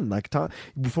son. Like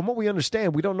from what we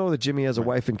understand, we don't know that Jimmy has a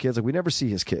wife and kids. Like we never see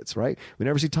his kids, right? We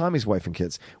never see Tommy's wife and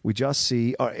kids. We just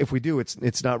see, or if we do,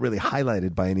 it's not really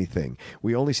highlighted by anything.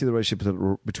 We only see the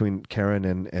relationship between Karen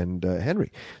and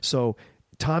Henry. So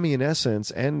Tommy, in essence,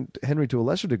 and Henry to a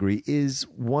lesser degree, is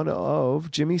one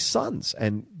of Jimmy's sons.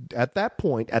 And at that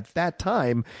point, at that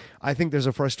time, I think there's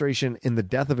a frustration in the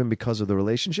death of him because of the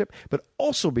relationship, but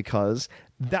also because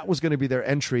that was going to be their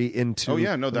entry into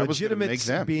that was gonna make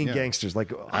them being gangsters,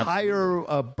 like higher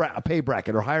pay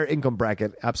bracket or higher income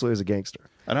bracket, absolutely as a gangster.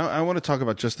 And I want to talk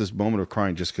about just this moment of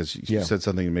crying, just because you said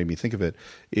something that made me think of it,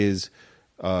 is...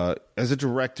 as a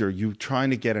director, you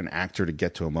trying to get an actor to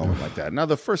get to a moment like that. Now,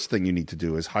 the first thing you need to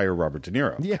do is hire Robert De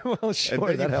Niro. Yeah, well, sure,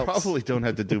 and that you helps. probably don't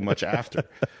have to do much after.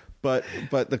 But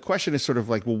the question is sort of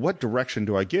like, well, what direction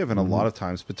do I give? And a lot of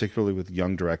times, particularly with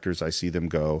young directors, I see them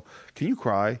go, can you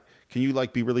cry? Can you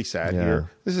be really sad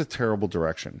here? This is a terrible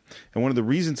direction. And one of the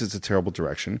reasons it's a terrible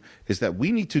direction is that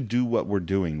we need to do what we're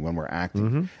doing when we're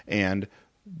acting. And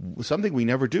something we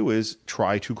never do is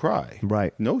try to cry.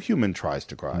 Right. No human tries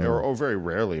to cry, or very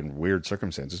rarely in weird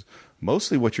circumstances.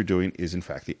 Mostly what you're doing is, in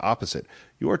fact, the opposite.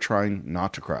 You are trying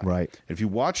not to cry. Right. If you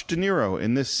watch De Niro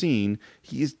in this scene,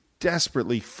 he is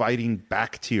desperately fighting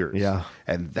back tears. Yeah.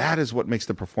 And that is what makes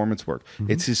the performance work.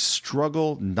 It's his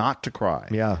struggle not to cry.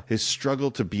 Yeah. His struggle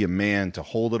to be a man, to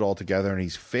hold it all together, and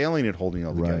he's failing at holding it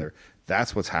all together.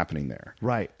 That's what's happening there.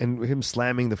 Right. And him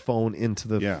slamming the phone into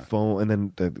the phone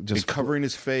and then just... And covering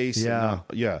his face.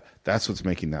 Yeah. That's what's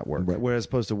making that work. Right. Whereas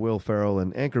opposed to Will Ferrell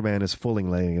and Anchorman is fully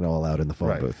laying it all out in the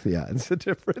phone booth. Yeah, it's the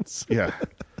difference. Yeah.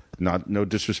 No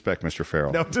disrespect, Mr.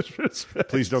 Farrell. No disrespect.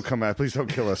 Please don't come out. Please don't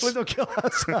kill us. Please don't kill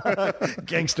us,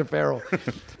 Gangster Farrell.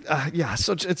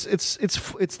 So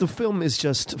it's the film is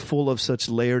just full of such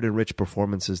layered and rich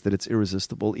performances that it's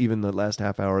irresistible. Even the last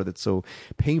half hour that's so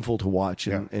painful to watch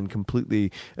and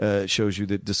completely shows you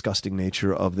the disgusting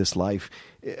nature of this life.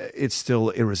 It's still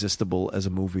irresistible as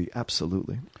a movie.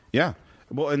 Absolutely. Yeah.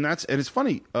 Well, and it's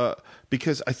funny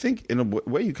because I think in a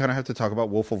way you kind of have to talk about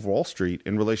Wolf of Wall Street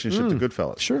in relationship to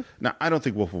Goodfellas. Sure. Now, I don't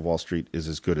think Wolf of Wall Street is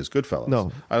as good as Goodfellas.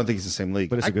 No. I don't think it's the same league.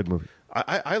 But it's a good movie.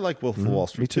 I like Wolf of Wall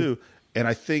Street too. And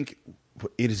I think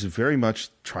it is very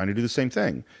much trying to do the same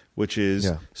thing, which is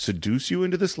seduce you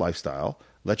into this lifestyle,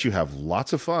 let you have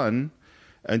lots of fun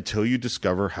until you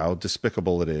discover how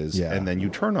despicable it is. Yeah. And then you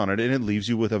turn on it and it leaves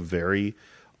you with a very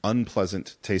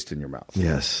unpleasant taste in your mouth.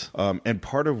 Yes. And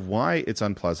part of why it's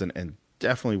unpleasant, and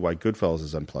definitely why Goodfellas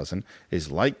is unpleasant,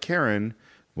 is like Karen,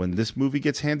 when this movie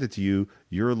gets handed to you,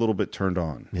 you're a little bit turned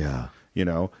on. Yeah.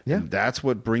 Yeah. And that's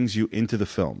what brings you into the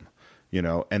film.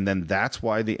 And then that's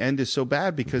why the end is so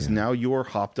bad, because now you're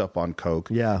hopped up on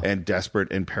coke and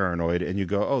desperate and paranoid, and you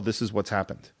go, oh, this is what's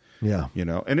happened. Yeah.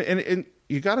 And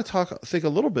you got to think a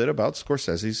little bit about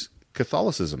Scorsese's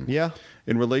Catholicism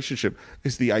in relationship.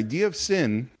 Is the idea of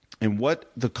sin and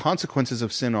what the consequences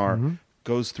of sin are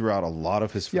goes throughout a lot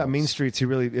of his films. Yeah, Mean Streets, Harvey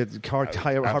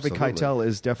Keitel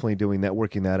is definitely doing that,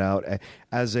 working that out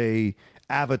as a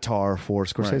avatar for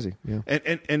Scorsese. Right.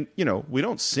 Yeah. And we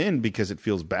don't sin because it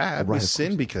feels bad. Right, we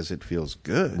sin because it feels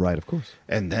good. Right, of course.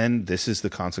 And then this is the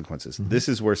consequences. This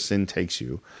is where sin takes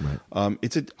you. Right.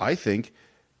 I think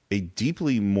a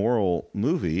deeply moral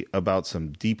movie about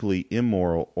some deeply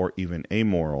immoral or even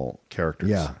amoral characters.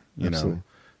 Yeah,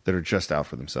 that are just out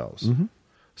for themselves.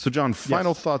 So, John,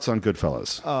 final thoughts on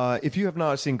Goodfellas. If you have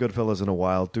not seen Goodfellas in a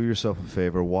while, do yourself a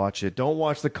favor, watch it. Don't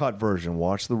watch the cut version.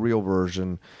 Watch the real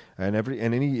version. If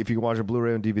you can watch a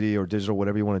Blu-ray on DVD or digital,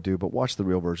 whatever you want to do, but watch the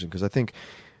real version, because I think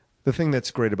the thing that's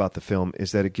great about the film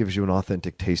is that it gives you an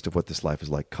authentic taste of what this life is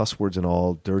like. Cuss words and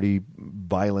all, dirty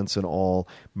violence and all,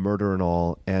 murder and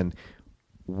all, and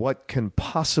what can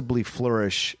possibly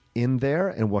flourish in there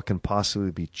and what can possibly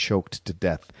be choked to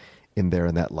death in there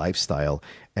in that lifestyle.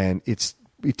 And it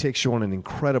takes you on an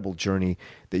incredible journey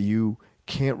that you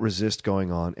can't resist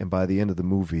going on. And by the end of the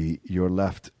movie, you're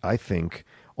left, I think,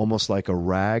 almost like a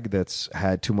rag that's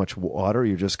had too much water.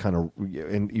 You're just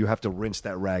and you have to rinse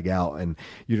that rag out, and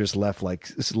you're just left like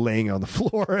laying on the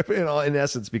floor, in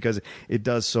essence, because it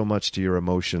does so much to your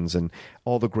emotions. And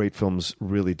all the great films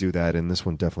really do that, and this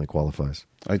one definitely qualifies.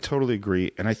 I totally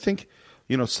agree. And I think,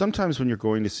 sometimes when you're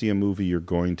going to see a movie, you're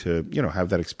going to, have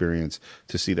that experience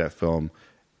to see that film.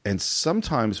 And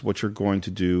sometimes what you're going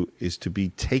to do is to be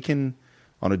taken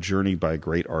on a journey by a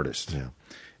great artist. Yeah.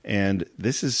 And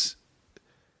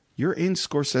you're in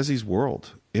Scorsese's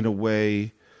world in a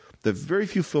way that very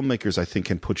few filmmakers, I think,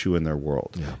 can put you in their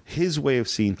world. Yeah. His way of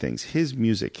seeing things, his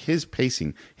music, his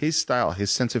pacing, his style, his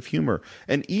sense of humor,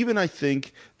 and even, I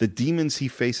think, the demons he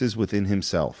faces within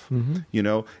himself,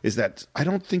 is that I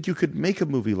don't think you could make a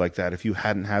movie like that if you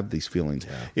hadn't had these feelings.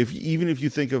 Yeah. Even if you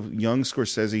think of young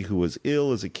Scorsese who was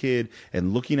ill as a kid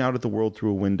and looking out at the world through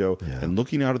a window and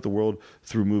looking out at the world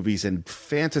through movies and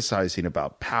fantasizing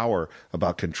about power,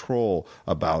 about control,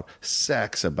 about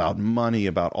sex, about money,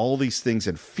 about all these things,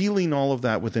 and feeling all of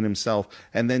that within himself,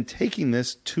 and then taking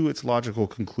this to its logical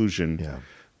conclusion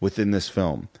within this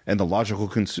film. And the logical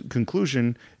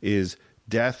conclusion is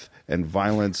death and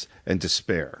violence and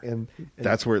despair. And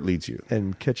that's where it leads you.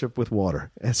 And ketchup with water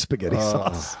and spaghetti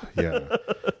sauce. Yeah.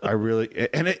 I really,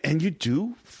 and you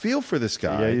do feel for this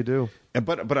guy. Yeah, you do.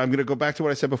 But I'm going to go back to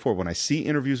what I said before. When I see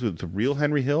interviews with the real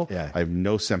Henry Hill, I have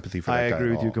no sympathy for that guy. I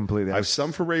agree with you completely. I have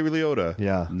some for Ray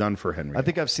Liotta, none for Henry Hill. I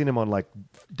think I've seen him on like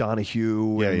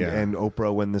Donahue and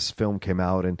Oprah when this film came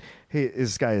out, and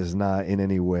this guy is not in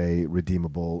any way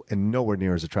redeemable and nowhere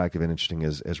near as attractive and interesting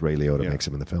as Ray Liotta makes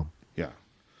him in the film. Yeah.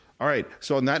 All right.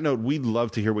 So on that note, we'd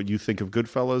love to hear what you think of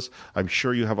Goodfellas. I'm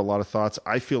sure you have a lot of thoughts.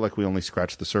 I feel like we only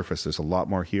scratched the surface. There's a lot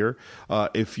more here.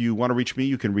 If you want to reach me,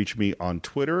 you can reach me on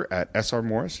Twitter at SR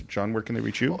Morris. John, where can they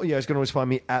reach you? You guys can always find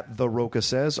me at The Rocha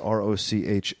Says,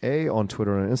 ROCHA, on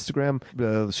Twitter and Instagram.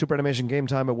 The Super Animation Game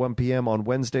Time at 1 p.m. on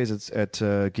Wednesdays. It's at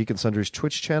Geek and Sundry's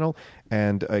Twitch channel,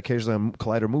 and occasionally on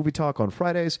Collider Movie Talk on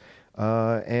Fridays.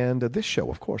 And this show,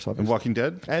 of course, obviously. And Walking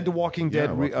Dead? And the Walking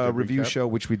Dead, review recap. show,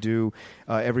 which we do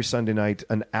every Sunday night,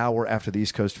 an hour after the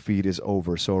East Coast feed is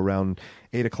over. So around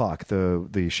 8 o'clock,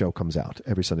 the show comes out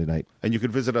every Sunday night. And you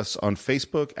can visit us on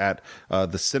Facebook at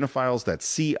The Cinephiles, that's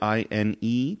CINE-FILES.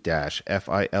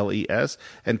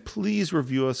 And please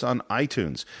review us on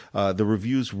iTunes. The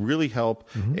reviews really help.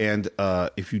 And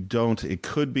if you don't, it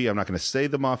could be, I'm not going to say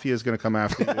the Mafia is going to come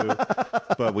after you,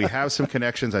 but we have some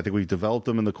connections. I think we've developed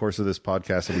them in the course of this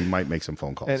podcast, and we might make some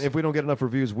phone calls. And if we don't get enough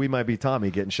reviews, we might be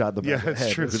Tommy getting shot in the back of the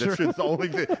head. True. That's true. The only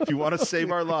thing. If you want to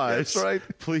save our lives, that's right.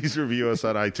 Please review us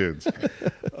on iTunes.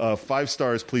 5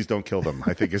 stars, please don't kill them,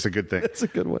 I think is a good thing. It's a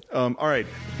good one. All right,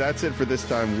 that's it for this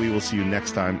time. We will see you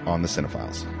next time on The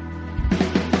Cinephiles.